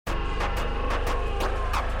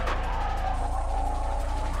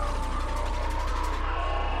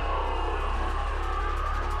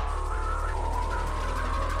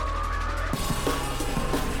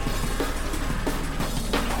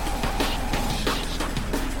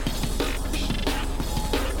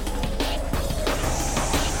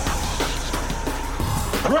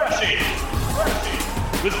Crashing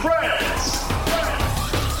with Friends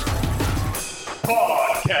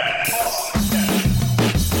Podcast.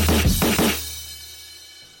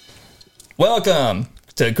 Welcome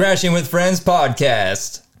to Crashing with Friends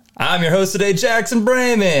Podcast. I'm your host today, Jackson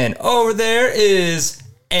Brayman. Over there is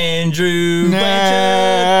Andrew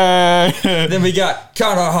Blanchard. Then we got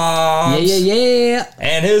Connor Hobbs. Yeah.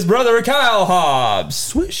 And his brother, Kyle Hobbs.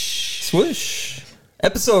 Swish.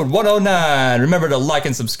 Episode 109. Remember to like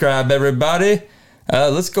and subscribe, everybody.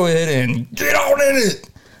 Let's go ahead and get on in it.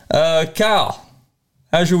 Kyle,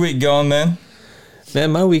 how's your week going, man?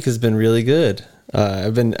 Man, my week has been really good.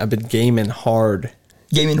 I've been gaming hard.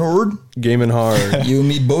 Gaming hard? Gaming hard. You and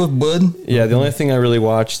me both, bud. Yeah, the only thing I really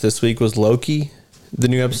watched this week was Loki, the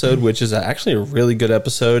new episode, which is actually a really good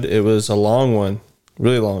episode. It was a long one,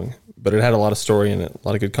 really long, but it had a lot of story in it, a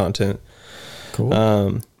lot of good content.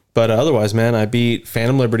 Cool. But otherwise, man, I beat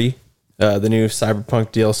Phantom Liberty, the new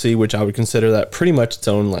Cyberpunk DLC, which I would consider that pretty much its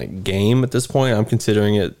own like game at this point. I'm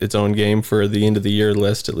considering it its own game for the end of the year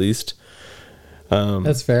list at least.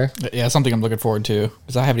 That's fair. Yeah, something I'm looking forward to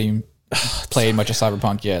because I haven't even played much of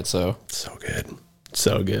Cyberpunk yet. So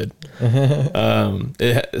good.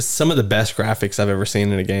 Some of the best graphics I've ever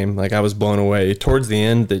seen in a game. Like, I was blown away. Towards the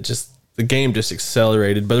end, the game just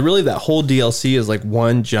accelerated. But really, that whole DLC is like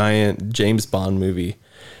one giant James Bond movie.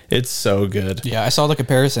 It's so good. yeah, I saw the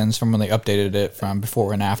comparisons from when they updated it from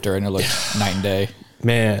before and after, and it looked night and day.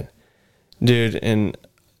 Man, dude, and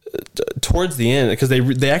towards the end, because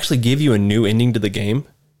they actually give you a new ending to the game,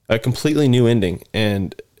 a completely new ending,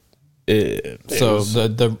 and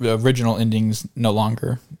the original ending's no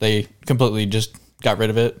longer. They completely just got rid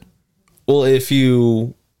of it. Well, it's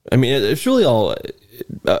really all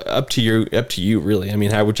up to you, really. I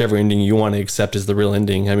mean, whichever ending you want to accept is the real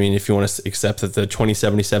ending. I mean, if you want to accept that the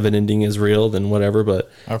 2077 ending is real, then whatever. But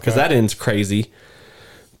because that ends crazy.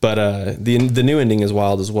 But the new ending is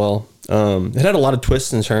wild as well. It had a lot of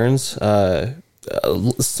twists and turns.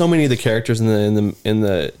 So many of the characters in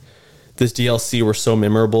this DLC were so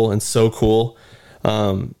memorable and so cool.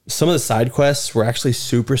 Some of the side quests were actually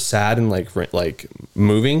super sad and like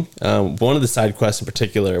moving. One of the side quests in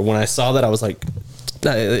particular, when I saw that, I was like,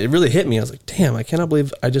 it really hit me. I was like, damn, I cannot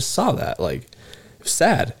believe I just saw that. Like, it was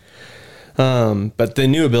sad. But the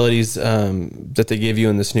new abilities that they give you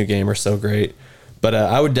in this new game are so great. But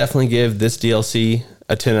I would definitely give this DLC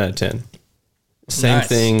a 10 out of 10. Same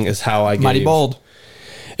thing as how I gave. Mighty bold.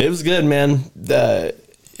 It was good, man.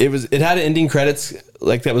 It had ending credits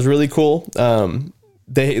like that was really cool.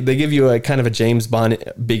 They give you a kind of a James Bond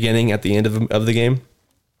beginning at the end of the game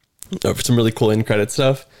for some really cool end credit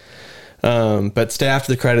stuff. But stay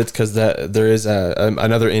after the credits because there is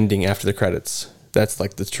another ending after the credits. That's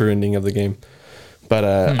like the true ending of the game. But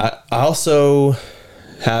I also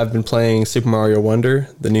have been playing Super Mario Wonder,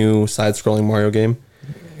 the new side-scrolling Mario game.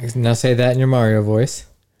 Now say that in your Mario voice.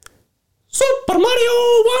 Super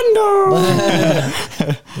Mario Wonder!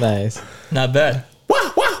 Nice. Not bad.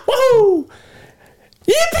 Wah, wah, wahoo!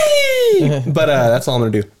 Yippee! But that's all I'm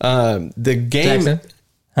going to do. The game... Jackson?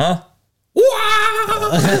 Huh?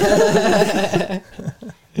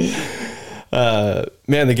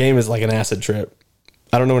 Man, the game is like an acid trip.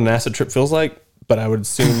 I don't know what an acid trip feels like, but I would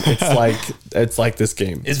assume it's like this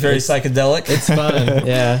game. It's very psychedelic. It's fun.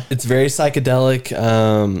 Yeah. It's very psychedelic.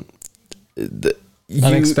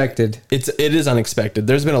 Unexpected. It is unexpected.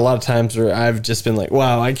 There's been a lot of times where I've just been like,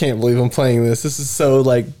 wow, I can't believe I'm playing this. This is so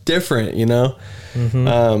like different, you know?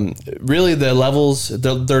 Mm-hmm. Really, the levels,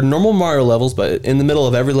 they're normal Mario levels, but in the middle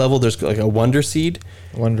of every level, there's like a Wonder Seed.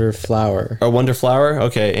 Wonder Flower. Or Wonder Flower.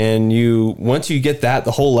 Okay. And once you get that,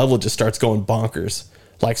 the whole level just starts going bonkers.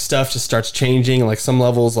 Like, stuff just starts changing. Like, some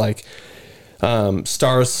levels, like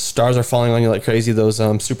stars are falling on you like crazy. Those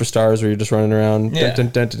superstars where you're just running around. Yeah.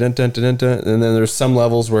 And then there's some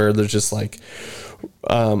levels where there's just like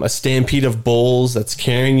a stampede of bulls that's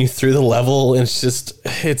carrying you through the level, and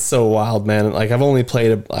it's so wild, man. Like, I would only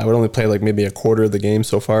play like maybe a quarter of the game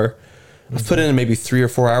so far. Mm-hmm. I've put in maybe 3 or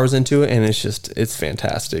 4 hours into it, and it's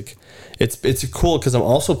fantastic. It's cool because I'm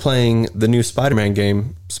also playing the new Spider-Man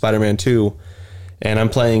game, Spider-Man 2. And I'm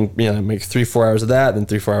playing, maybe 3-4 hours of that, then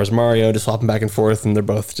 3-4 hours of Mario, just swapping back and forth, and they're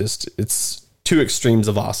both it's two extremes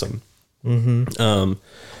of awesome. Mm-hmm.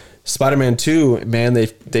 Spider-Man 2, man,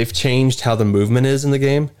 they've changed how the movement is in the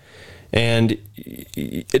game, and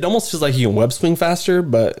it almost feels like you can web swing faster,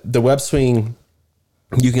 but the web swing,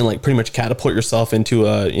 you can like pretty much catapult yourself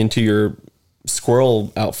into your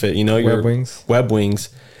squirrel outfit, your web wings,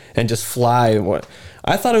 and just fly.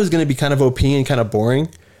 I thought it was going to be kind of OP and kind of boring.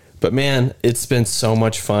 But man, it's been so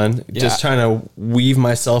much fun just trying to weave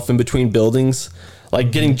myself in between buildings.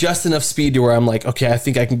 like getting just enough speed to where I'm like, okay, I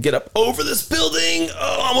think I can get up over this building.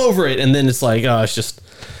 Oh, I'm over it. And then it's like, oh,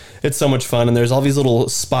 it's so much fun. And there's all these little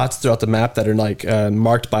spots throughout the map that are like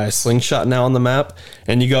marked by a slingshot now on the map.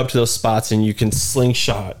 And you go up to those spots and you can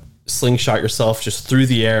slingshot yourself just through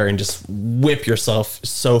the air and just whip yourself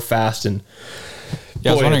so fast. And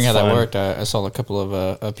yeah, I was boy, wondering it's how that fun. worked. I saw a couple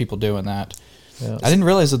of people doing that. I didn't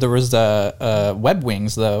realize that there was web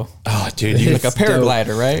wings though. Oh, dude, Like a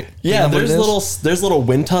paraglider, right? Yeah, You know what it is? there's little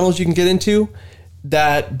wind tunnels you can get into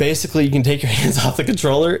that basically you can take your hands off the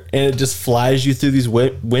controller and it just flies you through these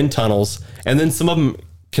wind tunnels. And then some of them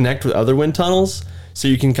connect with other wind tunnels. So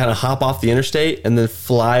you can kind of hop off the interstate and then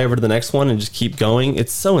fly over to the next one and just keep going.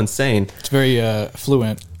 It's so insane. It's very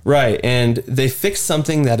fluent. Right. And they fixed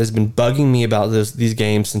something that has been bugging me about these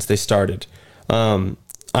games since they started.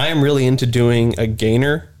 I am really into doing a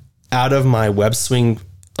gainer out of my web swing.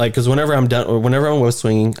 Like, because whenever I'm web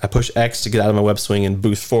swinging, I push X to get out of my web swing and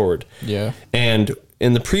boost forward. Yeah. And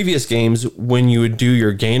in the previous games, when you would do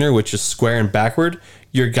your gainer, which is square and backward,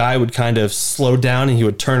 your guy would kind of slow down and he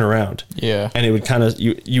would turn around. Yeah. And it would kind of,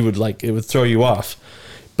 you would like, it would throw you off.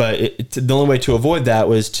 But the only way to avoid that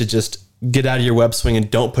was to just get out of your web swing and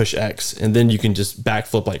don't push X. And then you can just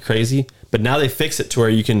backflip like crazy. But now they fix it to where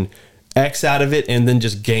you can X out of it and then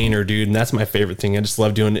just gainer, dude. And that's my favorite thing. I just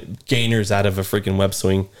love doing it, gainers out of a freaking web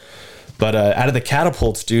swing. But out of the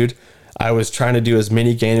catapults, dude, I was trying to do as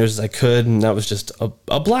many gainers as I could. And that was just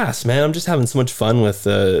a blast, man. I'm just having so much fun with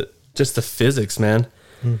just the physics, man.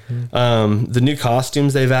 The new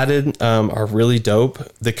costumes they've added are really dope.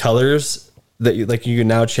 The colors that you can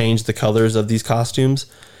now change the colors of these costumes.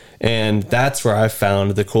 And that's where I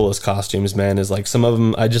found the coolest costumes, man, is like some of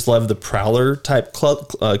them. I just love the Prowler type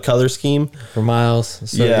color scheme. For Miles.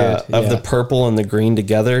 So Of good. the purple and the green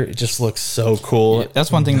together. It just looks so cool.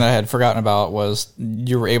 That's one thing that I had forgotten about was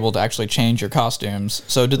you were able to actually change your costumes.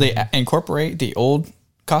 So did they incorporate the old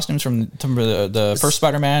costumes from the first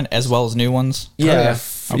Spider-Man as well as new ones? Yeah.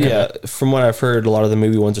 Okay. Yeah. From what I've heard, a lot of the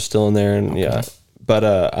movie ones are still in there. And yeah. But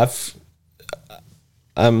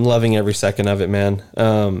I'm loving every second of it, man.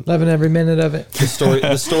 Loving every minute of it.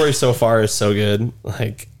 The story so far is so good.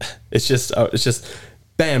 Like it's just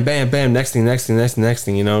bam, bam, bam. Next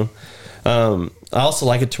thing. You know. I also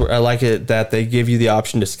like it. I like it that they give you the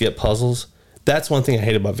option to skip puzzles. That's one thing I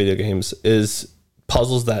hate about video games is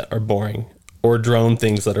puzzles that are boring or drone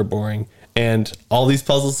things that are boring. And all these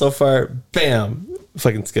puzzles so far, bam,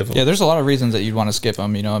 fucking skip them. Yeah, there's a lot of reasons that you'd want to skip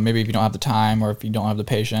them. You know, maybe if you don't have the time or if you don't have the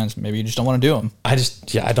patience, maybe you just don't want to do them. I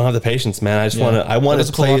don't have the patience, man. I want That's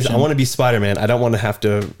to a cool play. option. I want to be Spider-Man. I don't want to have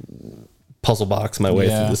to puzzle box my way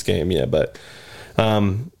Yeah. through this game. Yeah, but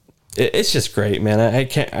it's just great, man. I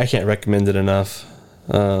can't recommend it enough.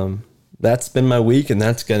 That's been my week, and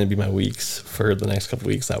that's going to be my weeks for the next couple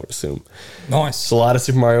weeks, I would assume. Nice. It's a lot of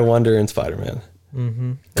Super Mario Wonder and Spider-Man.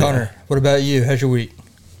 Connor, what about you? How's your week?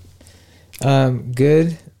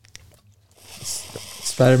 Good.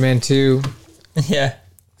 Spider-Man 2, Yeah.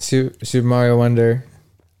 Super Mario Wonder.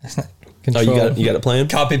 Oh, Control. you got it playing?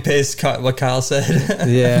 Copy paste what Kyle said.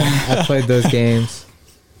 Yeah, I played those games.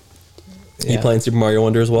 You playing Super Mario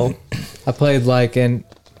Wonder as well? I played like I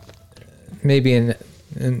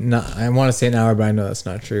want to say an hour, but I know that's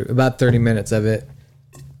not true. About 30 minutes of it.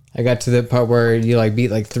 I got to the part where you like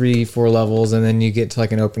beat like 3-4 levels and then you get to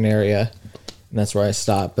like an open area, and that's where I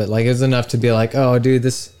stopped. But like it was enough to be like, oh dude,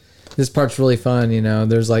 this part's really fun, you know.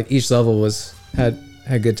 There's like each level had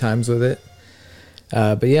good times with it.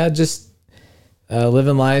 But yeah, just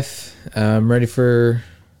living life. I'm ready for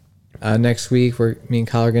next week where me and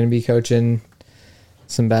Kyle are going to be coaching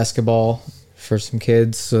some basketball for some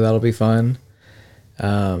kids, so that'll be fun.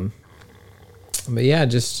 But yeah,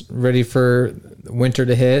 just ready for winter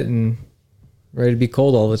to hit and ready to be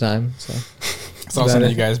cold all the time. So It's awesome that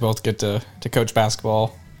you guys both get to coach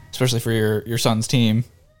basketball, especially for your son's team.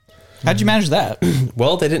 How'd you manage that?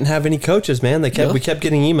 Well, they didn't have any coaches, man. We kept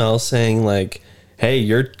getting emails saying like, "Hey,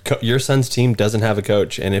 your son's team doesn't have a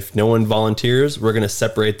coach, and if no one volunteers, we're going to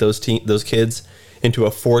separate those kids into a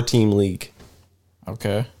 4-team league."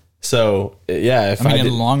 Okay. So yeah, if I mean, I in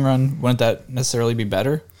did, the long run, wouldn't that necessarily be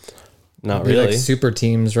better? not be really. like super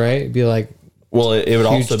teams, right? It'd be like Well, it would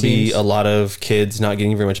huge also be teams. a lot of kids not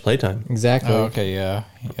getting very much playtime. exactly. Oh, okay, yeah.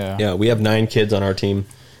 Yeah, we have 9 kids on our team.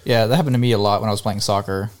 Yeah, that happened to me a lot when I was playing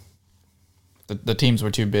soccer. The teams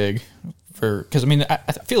were too big because I mean I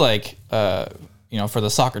feel like for the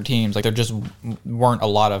soccer teams, like there just weren't a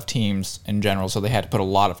lot of teams in general, so they had to put a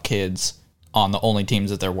lot of kids on the only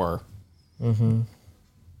teams that there were. Mm-hmm.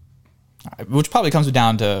 Which probably comes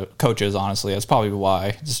down to coaches. Honestly, that's probably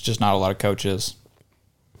why it's just not a lot of coaches.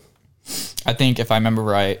 I think if I remember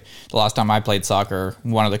right, the last time I played soccer,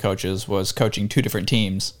 one of the coaches was coaching 2 different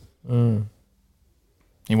teams.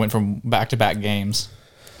 He went from back-to-back games.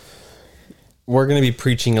 We're going to be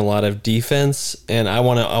preaching a lot of defense, and I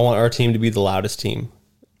want our team to be the loudest team.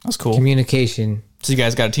 That's cool. Communication, So you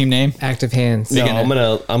guys got a team name? active hands. No,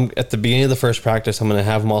 I'm at the beginning of the first practice, I'm gonna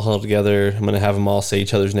have them all huddle together. I'm gonna have them all say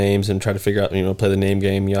each other's names and try to figure out, play the name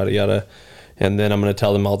game, yada yada. And then I'm gonna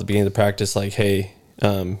tell them all at the beginning of the practice, like, hey,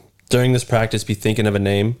 during this practice, be thinking of a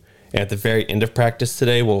name. And at the very end of practice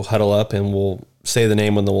today, we'll huddle up and we'll say the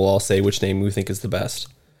name, and then we'll all say which name we think is the best,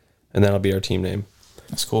 and that'll be our team name.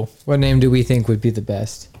 That's cool. What name do we think would be the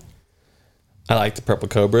best? I like the Purple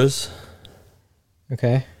Cobras,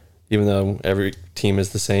 Okay. even though every team is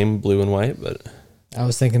the same, blue and white. But I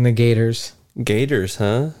was thinking the Gators. Gators,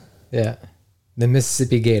 huh? Yeah. The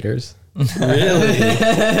Mississippi Gators. Really?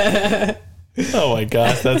 Oh my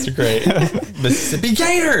gosh, that's great. Mississippi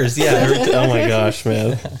Gators. Yeah. Oh my gosh,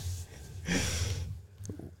 man.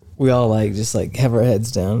 We all just have our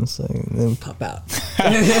heads down so then pop out.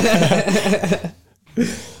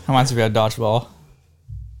 Reminds me of dodgeball.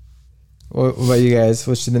 What about you guys?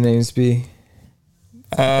 What should the names be?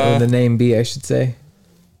 Or the name be, I should say.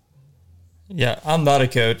 Yeah, I'm not a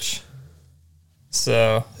coach.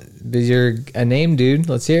 So, But you're a name, dude.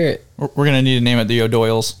 Let's hear it. We're going to need to name it the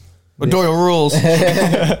O'Doyles. O'Doyle rules.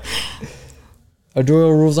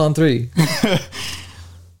 O'Doyle rules on 3.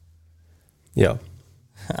 Yeah.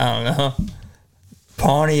 I don't know.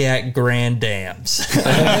 Pontiac Grand Dams.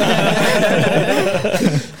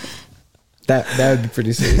 That would be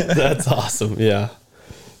pretty sweet. That's awesome. Yeah.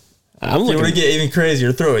 I'm If you want to looking. get even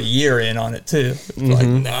crazier, throw a year in on it too. Like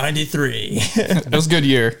 93. It was a good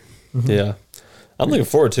year. Yeah. I'm looking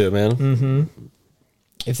forward to it, man.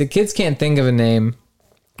 If the kids can't think of a name,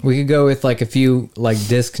 we could go with a few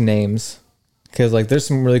disc names. Because there's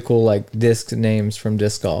some really cool disc names from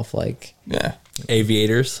disc golf. Yeah.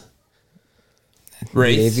 Aviators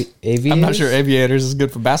Race. Aviators? I'm not sure aviators is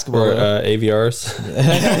good for basketball. or though. AVRs.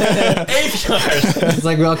 It's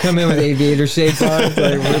we all come in with aviator shapes on. It's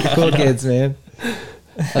we're the cool kids, man. I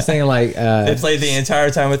was thinking They play the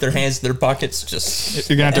entire time with their hands in their pockets. Just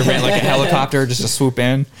You're going to have to rent a helicopter just to swoop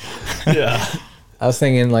in. Yeah. I was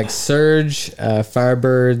thinking Surge,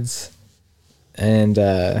 Firebirds, and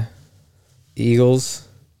Eagles.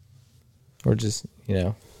 Or just, I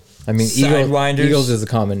mean, Sidewinders. Eagles is a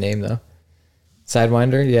common name, though.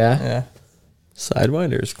 Sidewinder, yeah. yeah.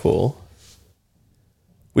 Sidewinder is cool.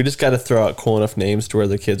 We just got to throw out cool enough names to where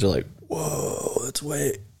the kids are like, whoa, that's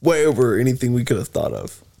way over anything we could have thought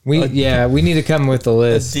of. We need to come with the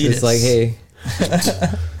list. It's Adidas. hey,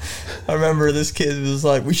 I remember this kid was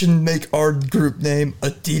like, we should make our group name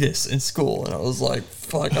Adidas in school. And I was like,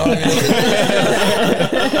 fuck, I don't even know.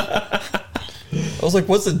 I was like,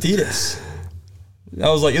 what's Adidas? I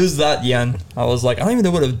was like, it was that young. I was like, I don't even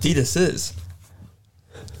know what Adidas is.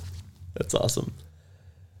 That's awesome.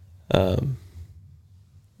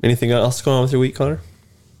 Anything else going on with your week, Connor?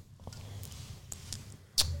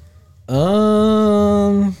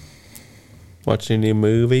 Watching any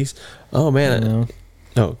movies? Oh man. no.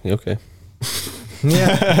 Oh, okay.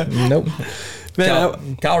 Yeah. Nope.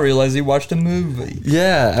 Man, Kyle realized he watched a movie.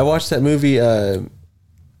 yeah, I watched that movie. No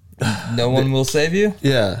One Will Save You?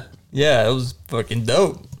 Yeah, Yeah, it was fucking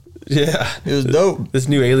dope. yeah. It was dope. This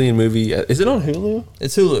new Alien movie. Is it on Hulu?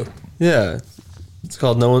 It's Hulu. Yeah. It's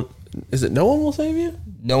called No One. Is it No One Will Save You?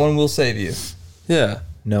 No One Will Save You. Yeah.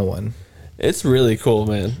 No one. It's really cool,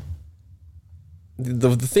 man.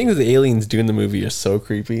 The things the aliens do in the movie are so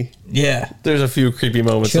creepy. Yeah. There's a few creepy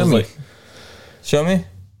moments. Show I was me. like, Show me.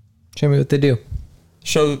 Show me what they do.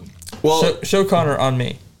 Show show Connor on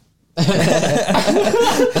me. no.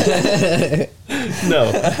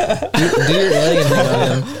 Do your alien thing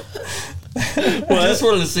on him. Well, I just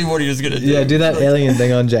wanted to see what he was gonna do. Yeah, do that alien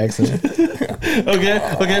thing on Jackson. Okay.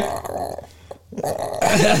 I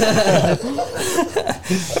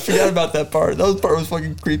forgot about that part. That part was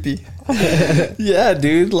fucking creepy. Yeah,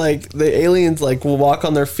 dude. Like the aliens, will walk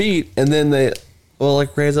on their feet, and then they will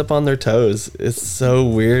raise up on their toes. It's so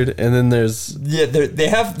weird. And then there's Yeah, they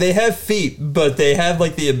have feet, but they have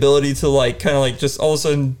the ability to kind of just all of a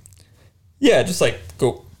sudden, yeah, just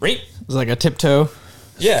go right. It's like a tiptoe.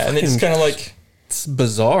 Yeah, and it's kind of it's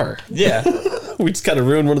bizarre. yeah. We just kind of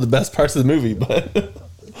ruined one of the best parts of the movie, but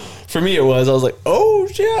for me it was. I was like, oh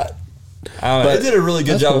shit. But it did a really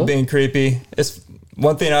good That's job cool. of being creepy. It's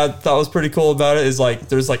one thing I thought was pretty cool about it is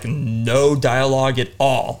there's no dialogue at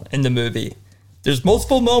all in the movie. There's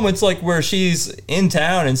multiple moments where she's in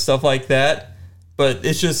town and stuff like that, but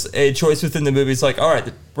it's just a choice within the movie. It's all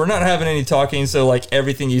right, we're not having any talking, so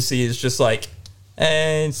everything you see is just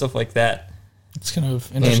and stuff like that. It's kind of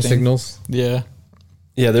Hand interesting. signals. Yeah.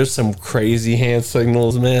 Yeah, there's some crazy hand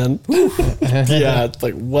signals, man. Yeah, it's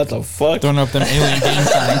like, what the fuck? Throwing up them alien beam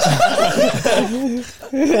signs.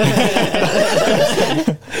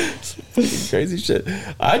 Crazy shit.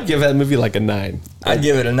 I'd give that movie like a 9. I'd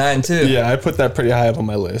give it a 9 too. Yeah, I put that pretty high up on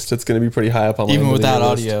my list. It's going to be pretty high up on my Even movie without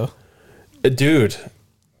list. audio. Dude,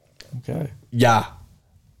 Okay. yeah.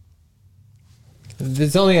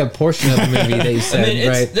 There's only a portion of the movie that you said,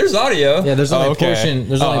 right? There's audio. Yeah, there's only Oh, okay. a portion.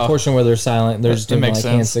 There's only a portion where they're silent. They're just That doing makes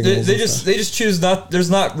like hand sense. signals. They and just stuff. they just choose not.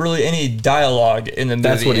 There's not really any dialogue in the movie.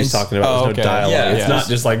 That's what he's talking about. Oh, There's no okay. dialogue. Yeah, it's yeah. not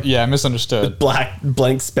just like Yeah, I misunderstood.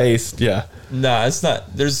 blank space. Yeah. Nah, it's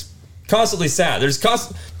not. There's constantly sound. There's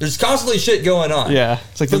constantly shit going on. Yeah.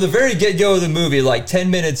 It's like For the very get go of the movie, like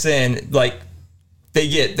 10 minutes in, like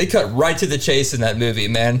they cut right to the chase in that movie,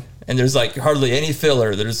 man. And there's like hardly any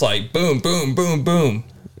filler. There's like boom, boom, boom, boom.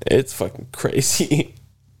 It's fucking crazy.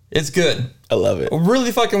 It's good. I love it. A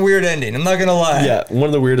really fucking weird ending. I'm not gonna lie. Yeah, one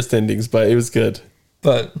of the weirdest endings, but it was good.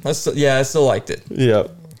 But I still liked it. Yeah.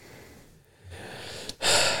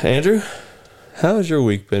 Andrew, how has your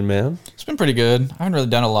week been, man? It's been pretty good. I haven't really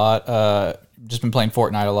done a lot. Just been playing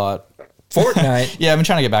Fortnite a lot. Fortnite. Yeah, I've been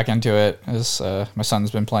trying to get back into it. As my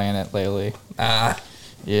son's been playing it lately.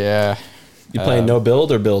 Yeah. You playing no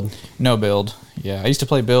build or build? No build. Yeah, I used to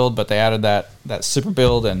play build, but they added that super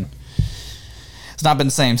build, and it's not been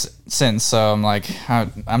the same since. So I'm like,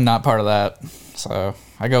 I'm not part of that. So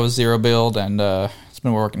I go with zero build, and it's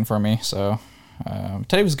been working for me. So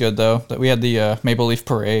today was good though. That we had the Maple Leaf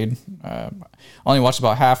Parade. Only watched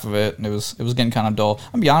about half of it, and it was getting kind of dull.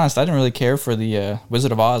 I'll be honest, I didn't really care for the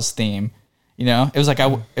Wizard of Oz theme. You know, it was like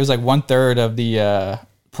 1/3 of the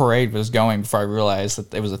parade was going before I realized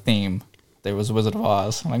that it was a theme. There was Wizard of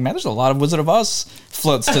Oz. I'm like, man, there's a lot of Wizard of Oz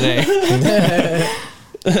floats today.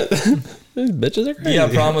 These bitches are crazy. You got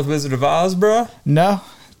a problem with Wizard of Oz, bro? No,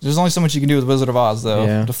 there's only so much you can do with Wizard of Oz, though.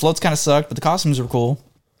 Yeah. The floats kind of sucked, but the costumes were cool.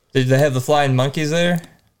 Did they have the flying monkeys there?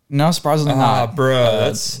 No, surprisingly Ah, not. bro,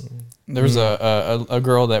 that's There was a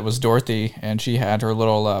girl that was Dorothy, and she had her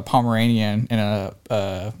little Pomeranian in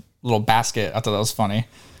a little basket. I thought that was funny.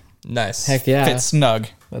 nice. Heck yeah, Fit snug.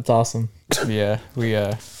 that's awesome. Yeah, we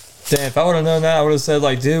Damn, if I would have known that, I would have said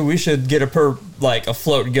like, dude, we should get a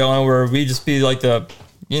float going where we just be like the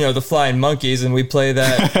flying monkeys and we play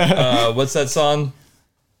that. What's that song?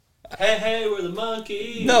 Hey, we're the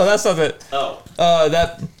monkeys. No, that's not it. Oh.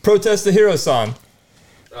 That Protest the Hero song.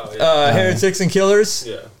 Oh, yeah. Heretics and Killers.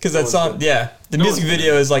 Yeah. Because that No song, one's yeah. The music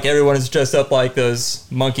video is like everyone is dressed up like those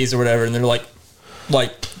monkeys or whatever, and they're like,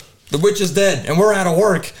 the witch is dead and we're out of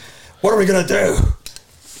work. What are we gonna do?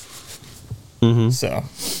 Mm-hmm. So,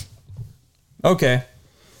 okay,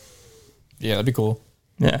 yeah, that'd be cool.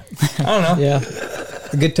 yeah. I don't know. Yeah,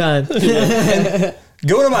 a good time.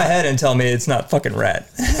 Go into my head and tell me it's not fucking rad.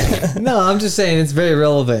 No, I'm just saying it's very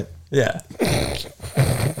relevant. Yeah,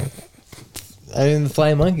 I mean, the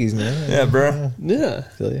flying monkeys, man. yeah, bro. Yeah.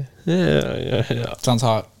 Feel you. Yeah. Sounds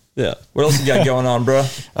hot. Yeah. What else you got going on, bro?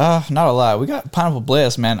 Not a lot. We got Pineapple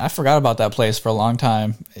Bliss, man. I forgot about that place for a long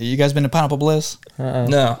time. You guys been to Pineapple Bliss?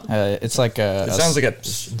 No, It's like a. it sounds like a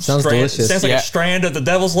Sounds delicious. Sounds like Yeah. a strand of the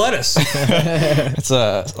devil's lettuce. It's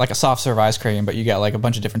like a soft serve ice cream, but you got like a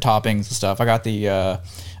bunch of different toppings and stuff. I got the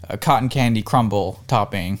cotton candy crumble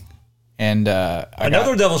topping, and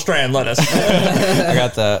Another devil strand lettuce. I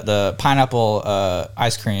got the pineapple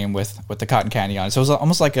ice cream with the cotton candy on it. So it was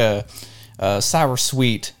almost like a sour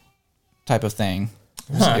sweet type of thing.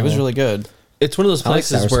 It was really good. It's one of those like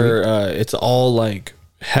places sour where it's all like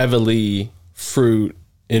heavily fruit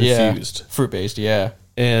infused. Yeah, fruit based. Yeah,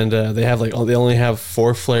 And they only have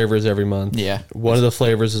 4 flavors every month. Yeah. One of the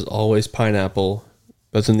flavors is always pineapple,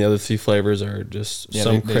 but then the other 3 flavors are just Yeah,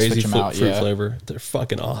 some they crazy switch 'em fruit out, yeah. flavor. They're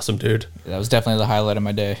fucking awesome, dude. that was definitely the highlight of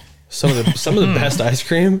my day. Some of the best ice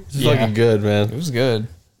cream. It's Yeah. fucking good, It man. was good.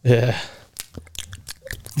 Yeah.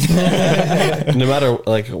 No matter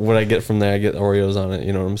like what I get from there, I get Oreos on it.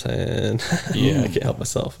 You know what I'm saying? Yeah. I can't help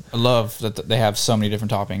myself. I love that they have so many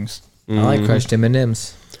different toppings. I like crushed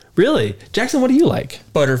M&Ms. Really, Jackson? What do you like?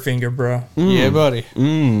 Butterfinger, bro. Yeah, buddy.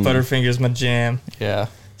 Butterfinger's my jam. Yeah.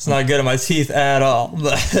 It's not good on my teeth at all.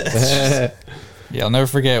 But Yeah, I'll never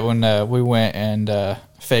forget when we went and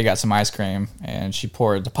Faye got some ice cream and she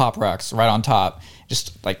poured the Pop Rocks right on top.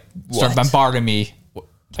 Just like started What? bombarding me.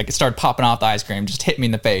 Like it started popping off the ice cream, just hit me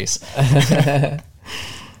in the face.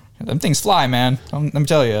 Them things fly, man. Let me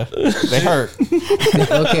tell you, they hurt.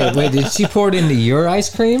 Okay, wait, did she pour it into your ice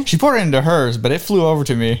cream? She poured it into hers, but it flew over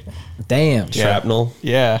to me. Damn. Shrapnel,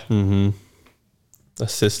 Yeah,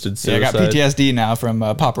 assisted yeah. I suicide. got PTSD now from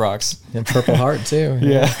Pop Rocks. And Purple Heart, too.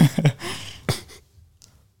 Yeah.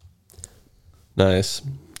 Nice.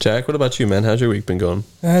 Jack, what about you, man? How's your week been going?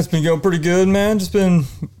 It's been going pretty good, man. Just been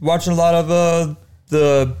watching a lot of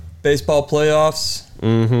the baseball playoffs.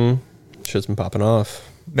 Mm-hmm. Shit's been popping off.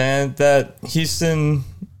 Man, that Houston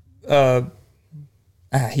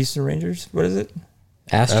Rangers. What is it?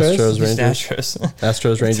 Astros, Houston Rangers.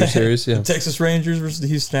 Astros. Rangers series, yeah. The Texas Rangers versus the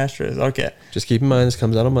Houston Astros. Okay. Just keep in mind, this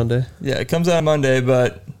comes out on Monday. Yeah, it comes out on Monday,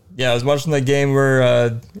 but yeah, I was watching the game where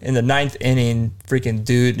in the 9th inning, freaking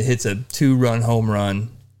dude hits a 2-run home run.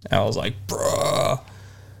 And I was like, bruh.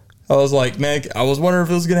 I was like, man, I was wondering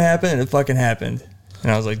if it was going to happen, and it fucking happened.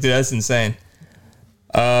 And I was like, dude, that's insane.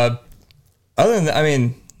 Other than that, I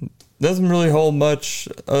mean, doesn't really hold much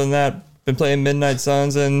other than that. Been playing Midnight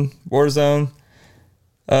Suns and Warzone.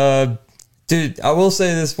 Dude, I will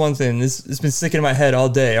say this one thing. It's been sticking in my head all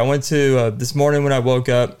day. I went to, this morning when I woke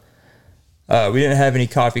up, we didn't have any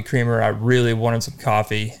coffee creamer. I really wanted some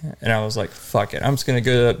coffee. And I was like, fuck it. I'm just going to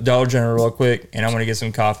go to Dollar General real quick, and I'm going to get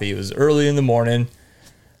some coffee. It was early in the morning.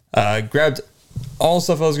 Grabbed all the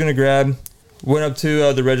stuff I was going to grab. Went up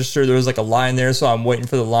to the register. There was like a line there, so I'm waiting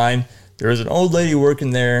for the line. There was an old lady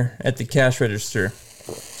working there at the cash register.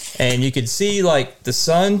 And you could see like the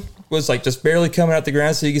sun was like just barely coming out the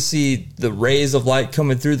ground, so you could see the rays of light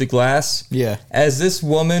coming through the glass. Yeah. As this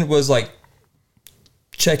woman was like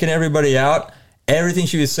checking everybody out, everything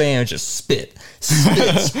she was saying was just spit,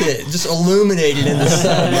 just illuminated in the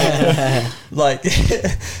sun. Like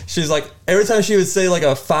she's like, every time she would say like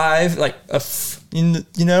a 5, like a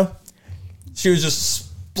you know, she was just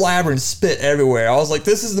blabbering spit everywhere. I was like,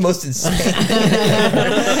 this is the most insane.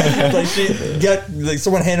 Like she got like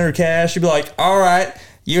someone handed her cash. She'd be like, all right,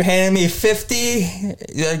 you handed me 50.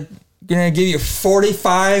 You're gonna give you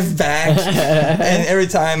 45 back. And every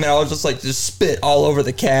time, and I was just spit all over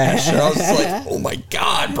the cash. And I was just like, oh my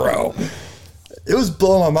god, bro. It was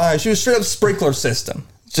blowing my mind. She was straight up sprinkler system.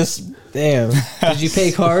 Just Damn. Did you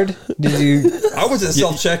pay card? Did you? I was at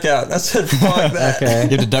self checkout. I said, fuck that. Okay. You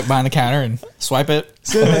have to duck behind the counter and swipe it. As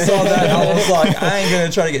soon as I saw that, I was like, I ain't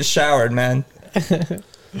gonna try to get showered, man.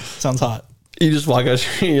 Sounds hot. You just walk out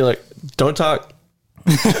and you're like, don't talk.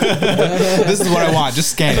 This is what I want.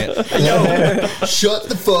 Just scan it. Yo, shut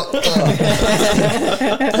the fuck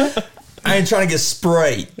up. I ain't trying to get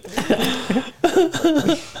sprayed.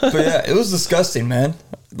 But yeah, it was disgusting, man.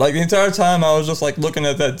 Like the entire time I was just like looking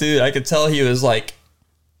at that dude, I could tell he was like,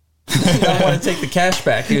 I want to take the cash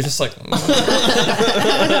back. He was just like,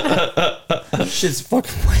 shit's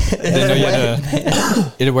fucking wet. Didn't know you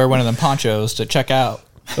had to wear one of them ponchos to check out.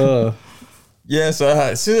 Yeah, so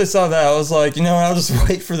as soon as I saw that, I was like, you know what, I'll just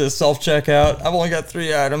wait for this self-checkout. I've only got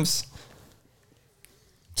 3 items.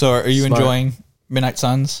 So are you Smart. enjoying Midnight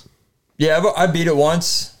Suns? Yeah, I beat it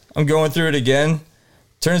once. I'm going through it again.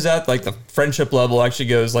 Turns out, like, the friendship level actually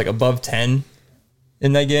goes, like, above 10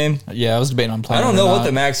 in that game. Yeah, I was debating on playing. I don't it know or what not.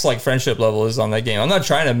 the max, like, friendship level is on that game. I'm not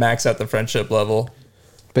trying to max out the friendship level.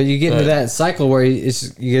 But you get into that cycle where you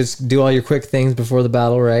just do all your quick things before the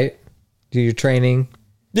battle, right? Do your training.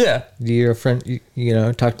 Yeah. Do your friend, you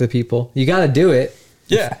know, talk to the people. You got to do it.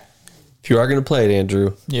 Yeah. If you are going to play it,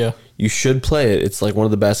 Andrew, Yeah. you should play it. It's like one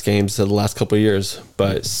of the best games of the last couple of years.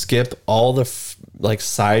 But skip all the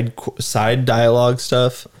side dialogue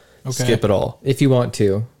stuff. Okay. Skip it all If you want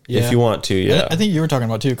to. Yeah. if you want to. Yeah, I think you were talking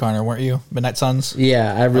about too, Connor, weren't you? Midnight Suns.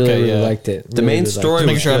 Yeah, I really, Okay, really yeah. liked it. The main story Just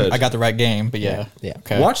making was sure good. I got the right game, but yeah. Yeah.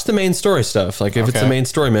 Okay. Watch the main story stuff. Like if it's a Okay. main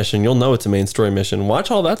story mission, you'll know it's a main story mission.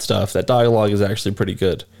 Watch all that stuff. That dialogue is actually pretty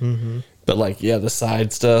good. But like, yeah, the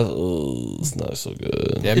side stuff, it's not so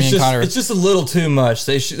good. Yeah, me and Connor. It's just a little too much.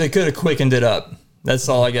 They could have quickened it up. That's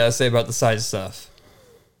all I gotta say about the side stuff.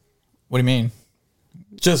 What do you mean?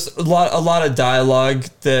 Just a lot of dialogue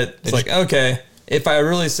that it's like, okay, if I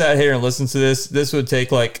really sat here and listened to this would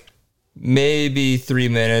take like maybe 3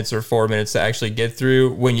 minutes or 4 minutes to actually get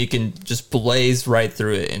through, when you can just blaze right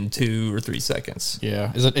through it in 2 or 3 seconds.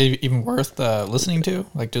 Yeah. Is it even worth listening to?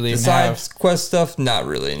 Like, do they The even side have? quest stuff, not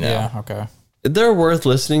really, no. Yeah. Okay. They're worth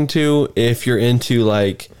listening to if you're into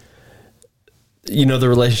like, you know, the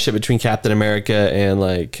relationship between Captain America and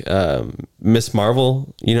like Miss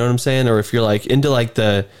Marvel. You know what I'm saying? Or if you're like into like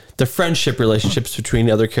the friendship relationships between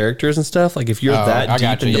other characters and stuff. Like if you're I that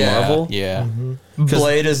got deep you. into Yeah. Marvel, Yeah.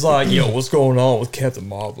 Blade is like, yo, what's going on with Captain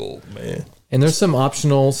Marvel, man? And there's some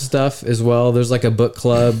optional stuff as well. There's like a book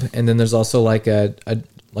club, and then there's also like a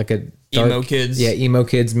dark, Emo kids. Yeah, emo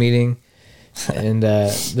kids meeting. And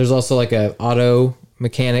there's also like a auto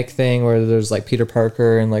mechanic thing where there's like Peter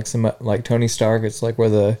Parker and like some like Tony Stark. It's like where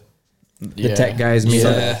the tech guys meet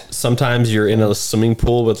up. Yeah. sometimes you're in a swimming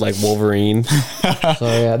pool with like Wolverine. So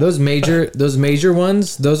yeah, those major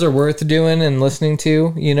ones, those are worth doing and listening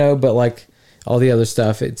to, you know, but like all the other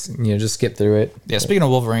stuff, it's just skip through it. Yeah, speaking of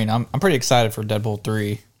Wolverine, I'm pretty excited for Deadpool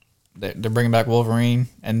 3. They're bringing back Wolverine,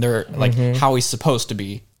 and they're like how he's supposed to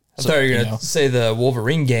be. I thought you were going to say the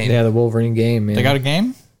Wolverine game. Yeah, the Wolverine game, man. They got a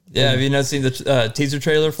game? Yeah, have you not seen the teaser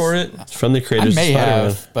trailer for it? It's from the creators I may of Spider-Man.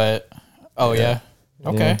 have, but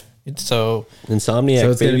okay. So Insomniac,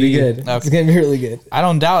 So it's going to be good. Okay. It's going to be really good. I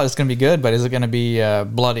don't doubt it's going to be good, but is it going to be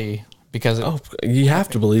bloody? Because you have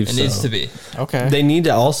to believe It so. needs to be. okay, They need to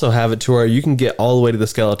also have it to where you can get all the way to the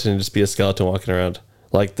skeleton and just be a skeleton walking around.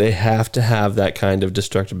 Like, they have to have that kind of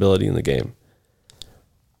destructibility in the game.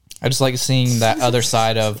 I just like seeing that other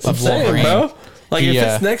side of Wolverine. Bro. Like, He, if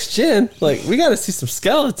it's next gen, like, we got to see some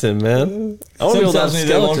skeleton, man. I want to be able to have Sometimes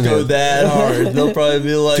they won't skeleton. go head. that hard. They'll probably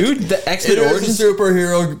be like, Dude, the X-Men it Origins- is a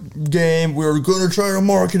superhero game. We're going to try to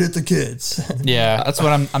market it to kids. Yeah, that's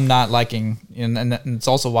what I'm not liking, and it's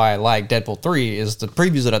also why I like Deadpool 3 is the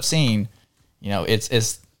previews that I've seen.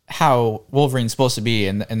 It's how Wolverine's supposed to be,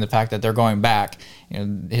 and the fact that they're going back,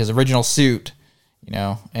 his original suit,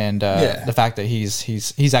 and the fact that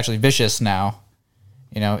he's actually vicious now.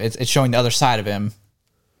 It's showing the other side of him,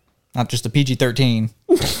 not just the PG-13.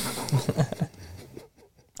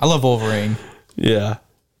 I love Wolverine. Yeah.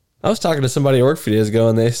 I was talking to somebody at work a few days ago,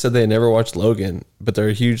 and they said they never watched Logan, but they're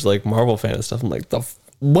a huge, like, Marvel fan and stuff. I'm like,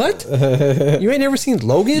 what? You ain't never seen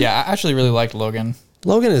Logan? Yeah, I actually really liked Logan.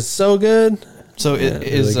 Logan is so good. So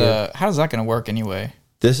really good. how's that going to work anyway?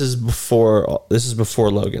 This is before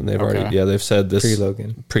Logan. They've already, they've said this.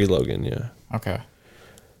 Pre-Logan. Pre-Logan, yeah. Okay.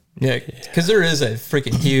 Yeah, because there is a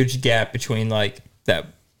freaking huge gap between like that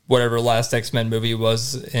whatever last X-Men movie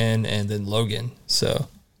was in and then Logan. So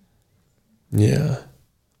Yeah.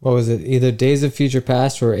 What was it? Either Days of Future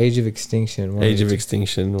Past or Age of Extinction. One Age of the two.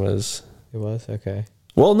 Extinction was... It was? Okay.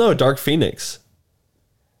 Well, no, Dark Phoenix.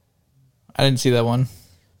 I didn't see that one.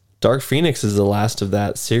 Dark Phoenix is the last of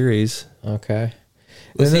that series. Okay.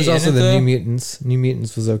 Was Then there's he in also it, the though? New Mutants. New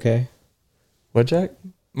Mutants was okay. What, Jack?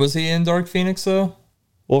 was he in Dark Phoenix though?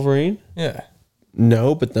 Wolverine? Yeah.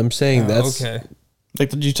 No, but I'm saying that's... okay. Like,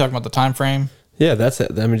 did you talk about the time frame? Yeah, that's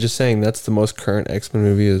it. I'm just saying that's the most current X-Men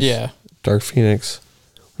movie is Yeah. Dark Phoenix.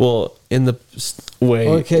 Well, in the... Wait,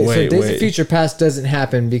 Okay, so Days wait. of Future Past doesn't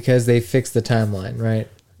happen because they fixed the timeline, right?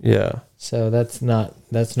 Yeah. So that's no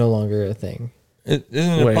longer a thing. Isn't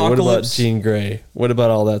Wait, what about Apocalypse? Jean Grey? What about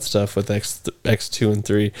all that stuff with X2 and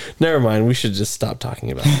 3? Never mind. We should just stop talking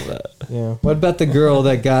about all that. Yeah. What about the girl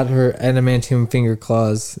that got her adamantium finger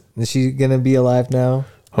claws? Is she gonna be alive now?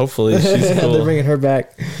 Hopefully, she's They're cool. bringing her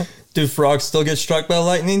back. Do frogs still get struck by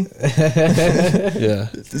lightning? Yeah.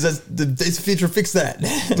 Does that, the Days of Future fix that?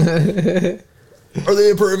 Are they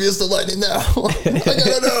impervious to lightning now? I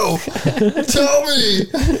gotta know. Tell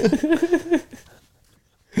me.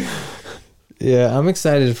 Yeah, I'm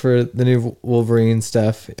excited for the new Wolverine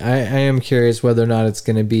stuff. I am curious whether or not it's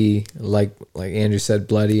going to be like Andrew said,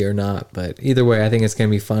 bloody or not. But either way, I think it's going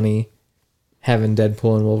to be funny having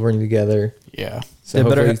Deadpool and Wolverine together. Yeah. So They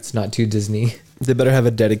hopefully better- it's not too Disney. They better have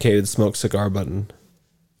a dedicated smoke cigar button.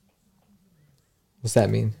 What's that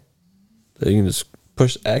mean? So you can just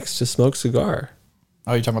push X to smoke cigar.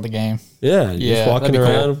 Oh, you're talking about the game? Yeah, you're Yeah, just walking that'd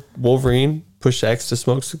be cool. around, Wolverine, push X to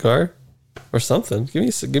smoke cigar. Or something. Give me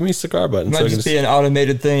a cigar button. It might so I can just be an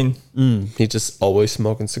automated thing. He's just always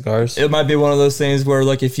smoking cigars. It might be one of those things where,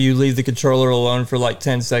 like, if you leave the controller alone for like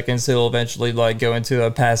 10 seconds, it'll eventually like go into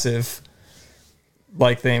a passive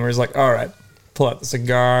like thing where it's like, all right, pull out the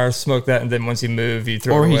cigar, smoke that, and then once you move, you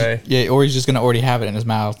throw Or it away. he's just gonna already have it in his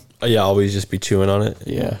mouth. Yeah, always just be chewing on it.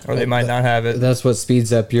 Yeah. Or they might not have it. That's what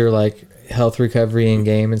speeds up your like health recovery in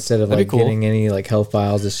game instead of That'd like be cool. getting any like health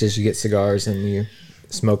vials. It's just you get cigars and you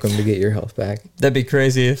smoke them to get your health back. That'd be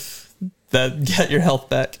crazy if that got your health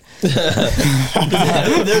back.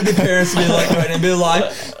 There'd be parents be like, right, and be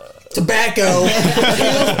like, tobacco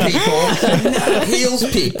heals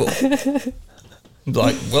people.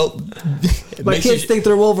 Like, well, it My makes kids you- think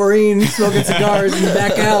they're Wolverine smoking cigars in the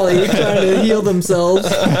back alley trying to heal themselves.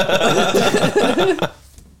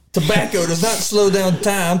 tobacco does not slow down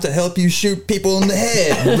time to help you shoot people in the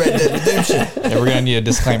head. in Red Dead Redemption. Yeah, we're gonna need a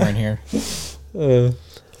disclaimer in here.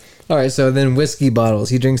 All right, so then whiskey bottles.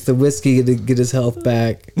 He drinks the whiskey to get his health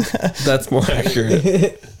back. That's more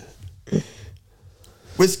accurate.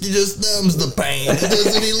 Whiskey just numbs the pain. It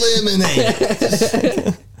doesn't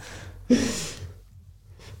eliminate.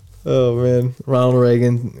 Oh man, Ronald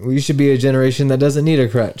Reagan. We should be a generation that doesn't need a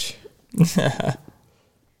crutch. I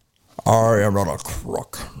am not a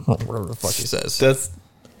crook. Whatever the fuck he says.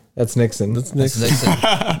 That's Nixon. It's the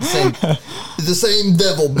same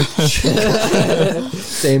devil, bitch.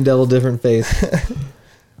 Same devil, different face.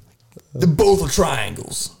 They're both are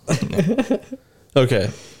triangles. Okay.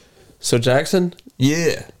 So Jackson,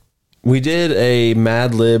 Yeah. we did a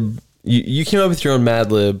Mad Lib. You came up with your own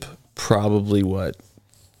Mad Lib probably,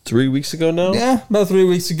 3 weeks ago now? Yeah, about 3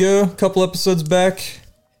 weeks ago, a couple episodes back.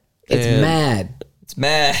 It's And- mad. It's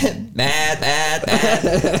mad.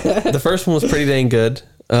 The first one was pretty dang good.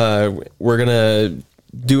 We're going to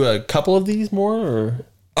do a couple of these more, or?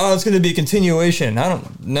 Oh, it's going to be a continuation. I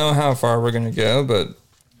don't know how far we're going to go, but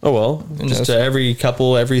Oh, well, just every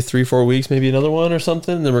 3-4 weeks, maybe another one or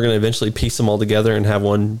something. Then we're going to eventually piece them all together and have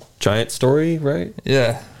one giant story, right?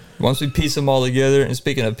 yeah. Once we piece them all together, and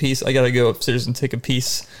speaking of piece, I got to go upstairs and take a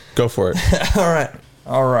piece. Go for it.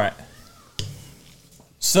 All right.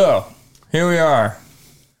 So, here we are.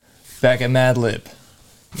 Back at Mad Lib.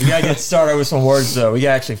 We got to get started with some words, though. We got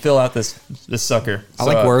to actually fill out this sucker. I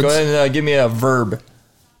like words. Go ahead and give me a verb.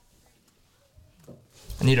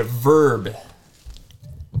 I need a verb.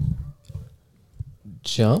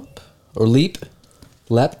 Jump or leap,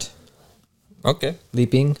 leapt, Okay.